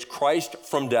he raised Christ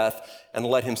from death and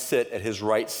let him sit at his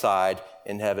right side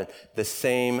in heaven. The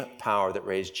same power that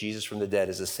raised Jesus from the dead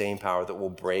is the same power that will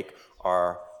break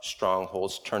our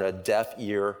strongholds, turn a deaf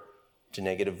ear to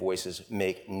negative voices,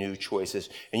 make new choices.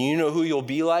 And you know who you'll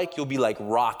be like? You'll be like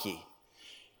Rocky.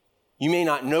 You may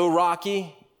not know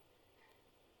Rocky.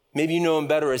 Maybe you know him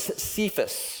better as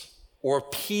Cephas or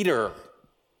Peter.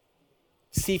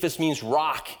 Cephas means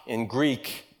rock in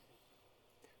Greek.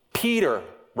 Peter,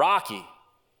 Rocky,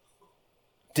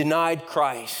 denied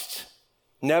Christ.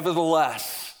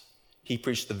 Nevertheless, he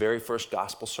preached the very first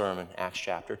gospel sermon, Acts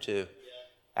chapter 2.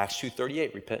 Acts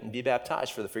 2:38, repent and be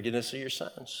baptized for the forgiveness of your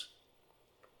sins.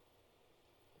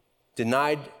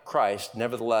 Denied Christ,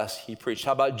 nevertheless, he preached.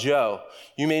 How about Joe?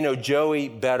 You may know Joey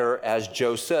better as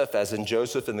Joseph, as in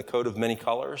Joseph in the coat of many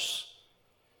colors.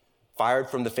 Fired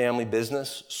from the family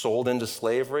business, sold into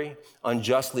slavery,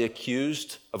 unjustly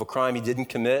accused of a crime he didn't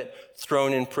commit,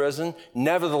 thrown in prison,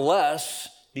 nevertheless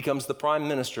becomes the prime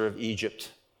minister of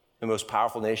Egypt, the most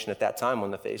powerful nation at that time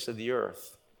on the face of the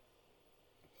earth.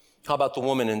 How about the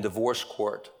woman in divorce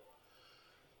court?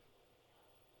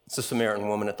 It's the Samaritan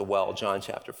woman at the well, John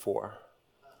chapter 4.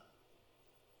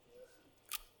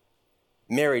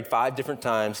 Married 5 different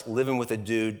times, living with a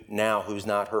dude now who's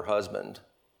not her husband.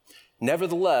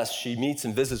 Nevertheless, she meets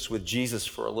and visits with Jesus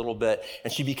for a little bit,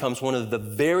 and she becomes one of the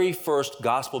very first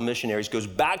gospel missionaries, goes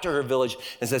back to her village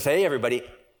and says, hey, everybody,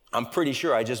 I'm pretty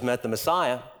sure I just met the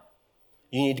Messiah.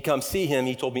 You need to come see him.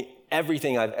 He told me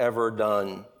everything I've ever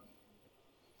done.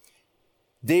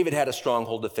 David had a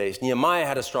stronghold to face. Nehemiah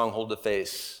had a stronghold to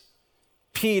face.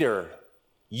 Peter,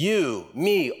 you,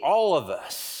 me, all of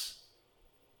us.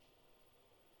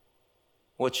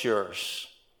 What's yours?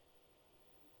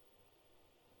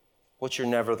 What's your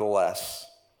nevertheless?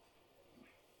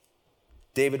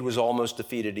 David was almost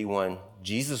defeated. He won.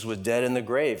 Jesus was dead in the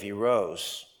grave. He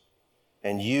rose.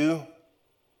 And you,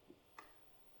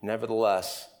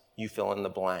 nevertheless, you fill in the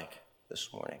blank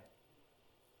this morning.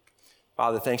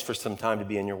 Father, thanks for some time to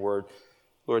be in your word.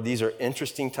 Lord, these are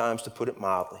interesting times, to put it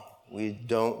mildly. We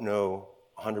don't know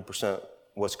 100%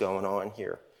 what's going on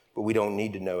here, but we don't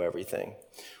need to know everything.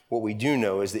 What we do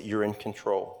know is that you're in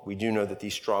control. We do know that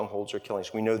these strongholds are killing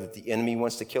us. We know that the enemy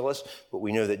wants to kill us, but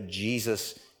we know that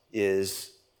Jesus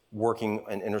is working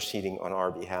and interceding on our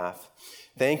behalf.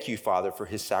 Thank you, Father, for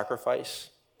his sacrifice.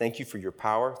 Thank you for your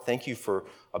power. Thank you for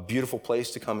a beautiful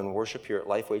place to come and worship here at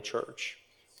Lifeway Church.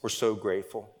 We're so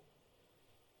grateful.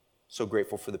 So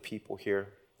grateful for the people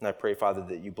here. And I pray, Father,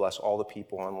 that you bless all the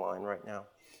people online right now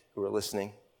who are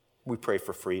listening. We pray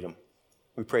for freedom.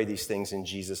 We pray these things in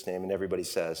Jesus' name. And everybody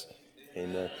says,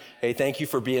 amen. Hey, thank you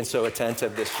for being so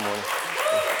attentive this morning.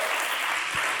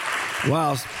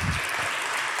 Wow.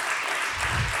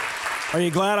 Are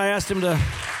you glad I asked him to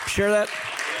share that?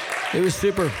 It was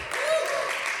super.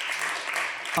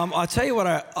 I'll tell you what,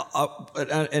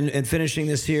 and finishing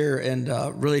this here, and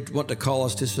really want to call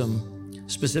us to some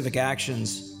specific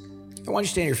actions. Why don't you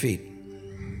stand on your feet?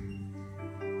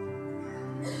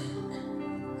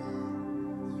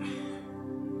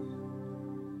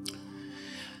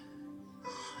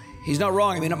 He's not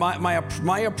wrong. I mean,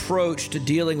 my approach to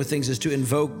dealing with things is to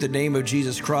invoke the name of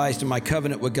Jesus Christ and my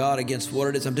covenant with God against what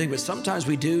it is I'm doing. But sometimes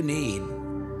we do need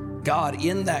God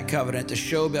in that covenant to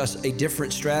show us a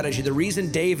different strategy. The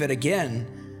reason David,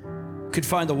 again, could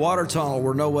find the water tunnel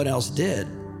where no one else did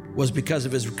was because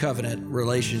of his covenant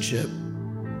relationship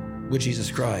with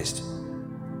Jesus Christ.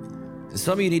 And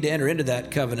some of you need to enter into that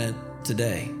covenant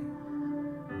today.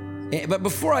 But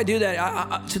before I do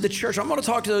that, to the church, I'm going to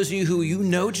talk to those of you who you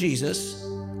know Jesus,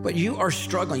 but you are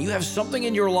struggling. You have something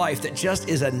in your life that just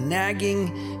is a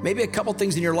nagging, maybe a couple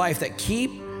things in your life that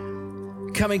keep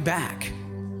coming back.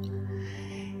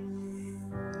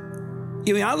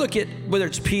 I mean, I look at whether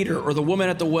it's Peter or the woman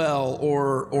at the well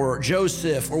or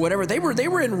Joseph or whatever, they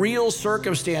were in real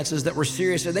circumstances that were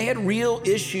serious, and they had real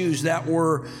issues that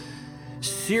were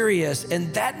serious,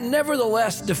 and that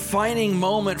nevertheless defining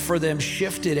moment for them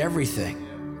shifted everything.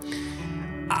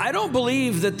 I don't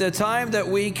believe that the time that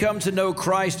we come to know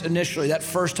Christ initially, that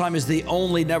first time, is the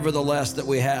only nevertheless that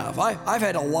we have. I've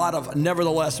had a lot of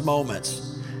nevertheless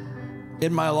moments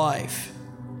in my life.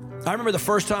 I remember the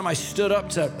first time I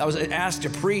was asked to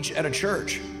preach at a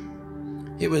church.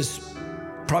 It was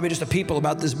probably just a people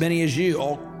about this many as you,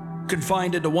 all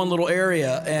confined into one little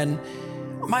area, and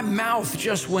my mouth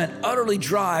just went utterly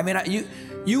dry. I mean,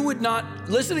 you would not,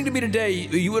 listening to me today,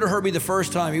 you would have heard me the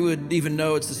first time, you would even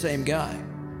know it's the same guy.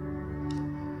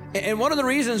 And one of the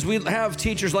reasons we have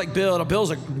teachers like Bill, and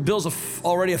Bill's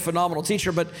already a phenomenal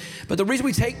teacher, but the reason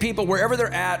we take people wherever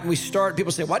they're at and we start,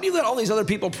 people say, why do you let all these other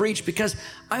people preach? Because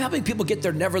I'm helping people get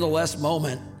their nevertheless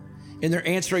moment, and they're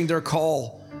answering their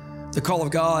call, the call of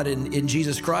God in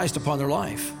Jesus Christ upon their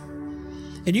life.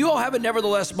 And you all have a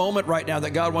nevertheless moment right now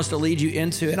that God wants to lead you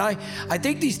into. And I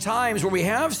think these times where we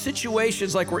have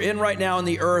situations like we're in right now in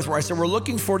the earth, where I said we're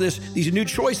looking for these new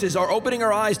choices, are opening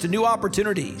our eyes to new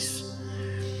opportunities.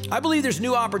 I believe there's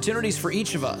new opportunities for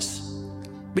each of us,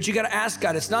 but you got to ask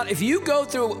God. It's not, if you go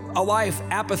through a life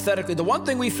apathetically, the one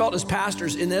thing we felt as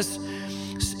pastors in this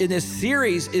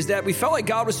series is that we felt like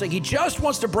God was saying he just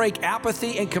wants to break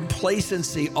apathy and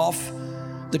complacency off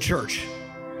the church.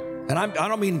 And I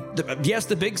don't mean,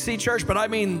 the Big C church, but I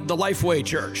mean the Lifeway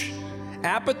church.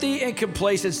 Apathy and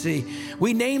complacency.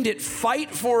 We named it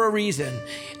Fight for a reason.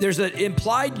 There's an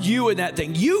implied you in that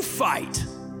thing. You fight.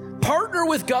 Partner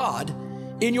with God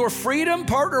in your freedom,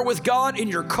 partner with God in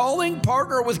your calling,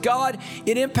 partner with God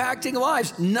in impacting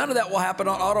lives. None of that will happen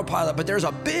on autopilot, but there's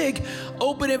a big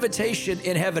open invitation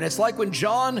in heaven. It's like when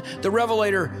John the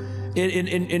Revelator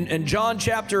in John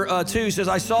chapter 2 says,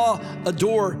 I saw a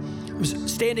door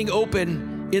standing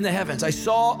open in the heavens. I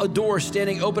saw a door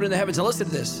standing open in the heavens. And listen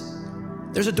to this.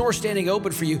 There's a door standing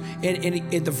open for you.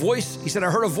 And the voice, he said,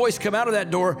 I heard a voice come out of that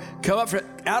door, come up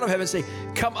out of heaven and say,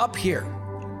 come up here.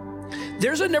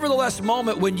 There's a nevertheless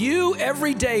moment when you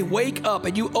every day wake up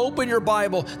and you open your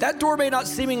Bible. That door may not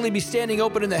seemingly be standing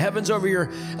open in the heavens over your,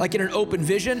 like in an open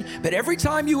vision, but every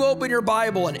time you open your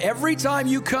Bible and every time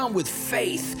you come with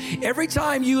faith, every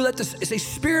time you let say,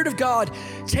 Spirit of God,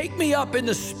 take me up in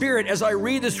the Spirit as I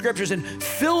read the scriptures and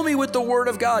fill me with the Word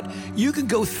of God, you can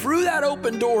go through that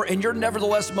open door and your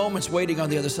nevertheless moments waiting on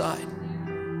the other side.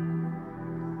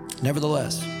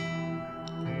 Nevertheless,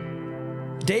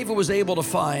 David was able to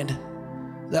find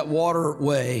that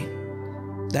waterway,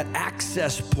 that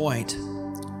access point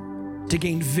to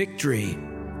gain victory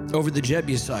over the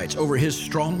Jebusites, over his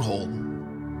stronghold,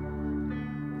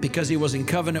 because he was in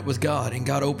covenant with God and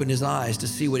God opened his eyes to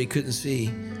see what he couldn't see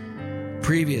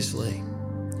previously.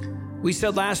 We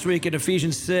said last week in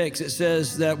Ephesians 6, it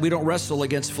says that we don't wrestle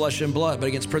against flesh and blood, but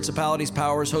against principalities,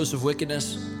 powers, hosts of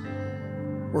wickedness.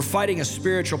 We're fighting a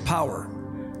spiritual power.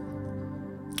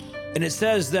 And it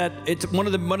says that it's one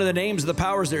of the names of the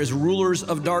powers there is rulers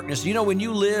of darkness. You know, when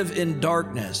you live in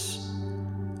darkness,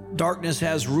 darkness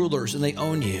has rulers and they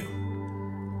own you.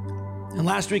 And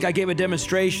last week I gave a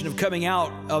demonstration of coming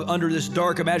out under this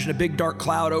dark, imagine a big dark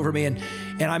cloud over me, and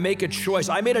I make a choice.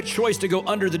 I made a choice to go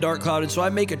under the dark cloud, and so I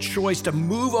make a choice to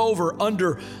move over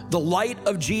under the light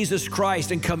of Jesus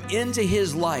Christ and come into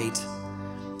his light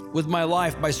with my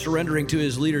life by surrendering to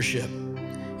his leadership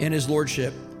and his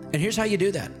lordship. And here's how you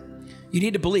do that. You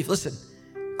need to believe. Listen,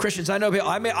 Christians, I know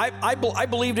I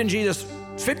believed in Jesus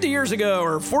 50 years ago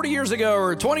or 40 years ago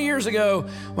or 20 years ago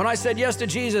when I said yes to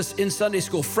Jesus in Sunday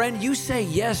school. Friend, you say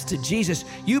yes to Jesus.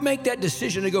 You make that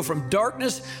decision to go from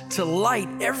darkness to light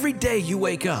every day you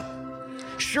wake up.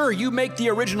 Sure, you make the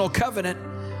original covenant.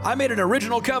 I made an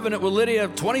original covenant with Lydia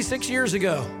 26 years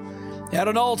ago at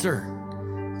an altar.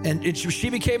 And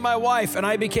she became my wife and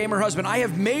I became her husband. I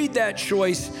have made that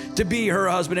choice to be her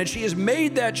husband, and she has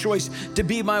made that choice to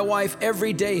be my wife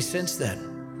every day since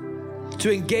then.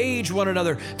 To engage one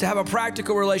another, to have a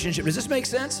practical relationship. Does this make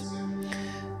sense?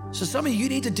 So some of you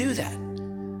need to do that.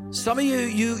 Some of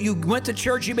you went to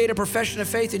church, you made a profession of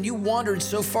faith, and you wandered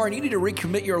so far, and you need to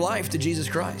recommit your life to Jesus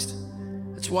Christ.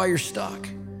 That's why you're stuck.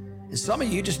 And some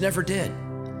of you just never did.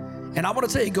 And I want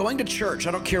to tell you, going to church,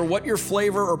 I don't care what your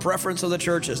flavor or preference of the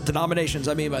church is, denominations,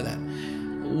 I mean by that.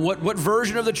 What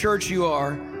version of the church you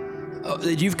are,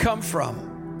 that you've come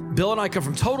from. Bill and I come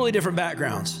from totally different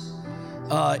backgrounds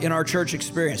in our church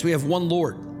experience. We have one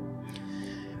Lord.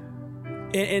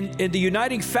 And the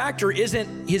uniting factor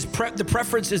isn't the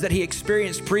preferences that he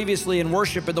experienced previously in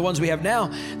worship and the ones we have now.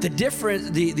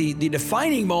 The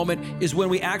defining moment is when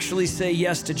we actually say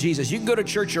yes to Jesus. You can go to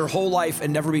church your whole life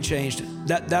and never be changed.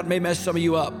 That may mess some of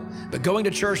you up. But going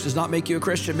to church does not make you a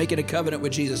Christian. Making a covenant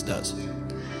with Jesus does.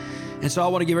 And so I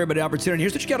want to give everybody an opportunity.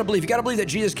 Here's what you got to believe. You got to believe that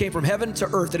Jesus came from heaven to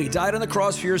earth, that he died on the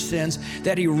cross for your sins,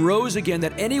 that he rose again,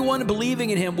 that anyone believing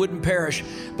in him wouldn't perish,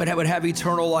 but would have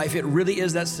eternal life. It really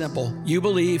is that simple. You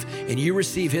believe and you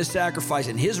receive his sacrifice,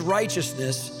 and his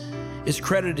righteousness is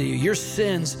credited to you. Your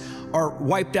sins are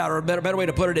wiped out, or a better way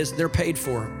to put it is they're paid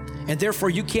for. And therefore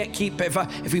you can't keep,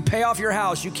 if we pay off your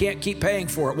house, you can't keep paying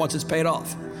for it once it's paid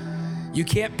off. You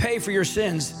can't pay for your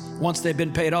sins once they've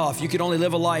been paid off. You can only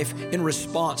live a life in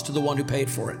response to the one who paid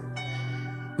for it.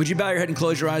 Would you bow your head and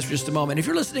close your eyes for just a moment? If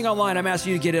you're listening online, I'm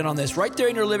asking you to get in on this. Right there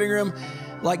in your living room,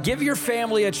 like, give your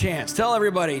family a chance. Tell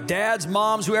everybody, dads,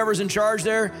 moms, whoever's in charge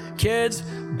there, kids,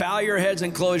 bow your heads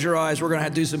and close your eyes. We're going to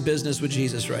have to do some business with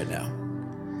Jesus right now.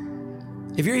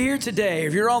 If you're here today,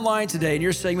 if you're online today and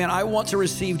you're saying, man, I want to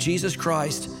receive Jesus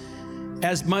Christ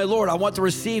as my Lord, I want to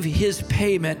receive his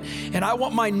payment, and I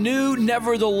want my new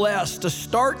nevertheless to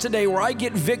start today where I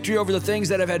get victory over the things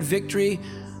that have had victory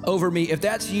over me. If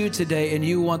that's you today and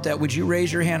you want that, would you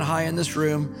raise your hand high in this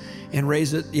room and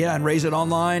raise it? Yeah, and raise it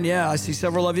online. Yeah, I see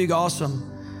several of you. Awesome.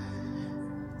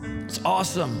 It's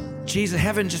awesome. Jesus,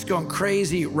 heaven just going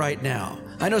crazy right now.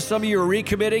 I know some of you are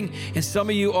recommitting, and some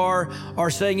of you are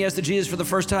saying yes to Jesus for the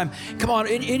first time. Come on,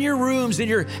 in your rooms, in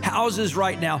your houses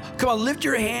right now, come on, lift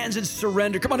your hands and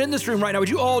surrender. Come on, in this room right now, would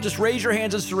you all just raise your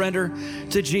hands and surrender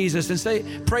to Jesus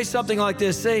and pray something like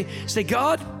this. Say,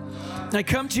 God, I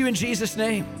come to you in Jesus'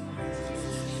 name.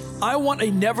 I want a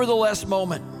nevertheless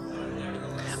moment.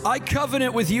 I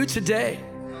covenant with you today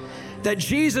that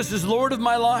Jesus is Lord of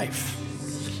my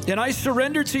life, and I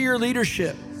surrender to your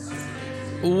leadership.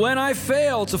 When I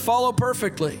fail to follow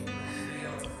perfectly,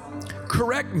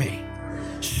 correct me,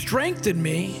 strengthen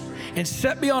me, and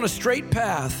set me on a straight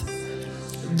path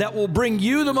that will bring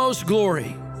you the most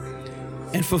glory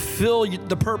and fulfill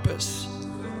the purpose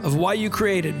of why you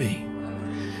created me.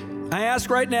 I ask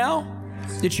right now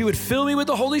that you would fill me with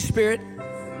the Holy Spirit,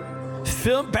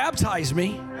 baptize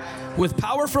me with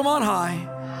power from on high,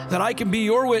 that I can be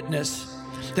your witness,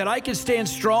 that I can stand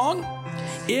strong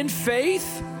in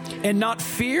faith and not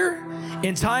fear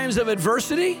in times of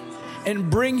adversity,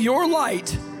 and bring your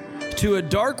light to a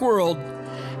dark world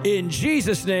in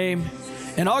Jesus' name.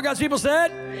 And all God's people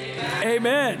said,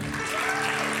 amen.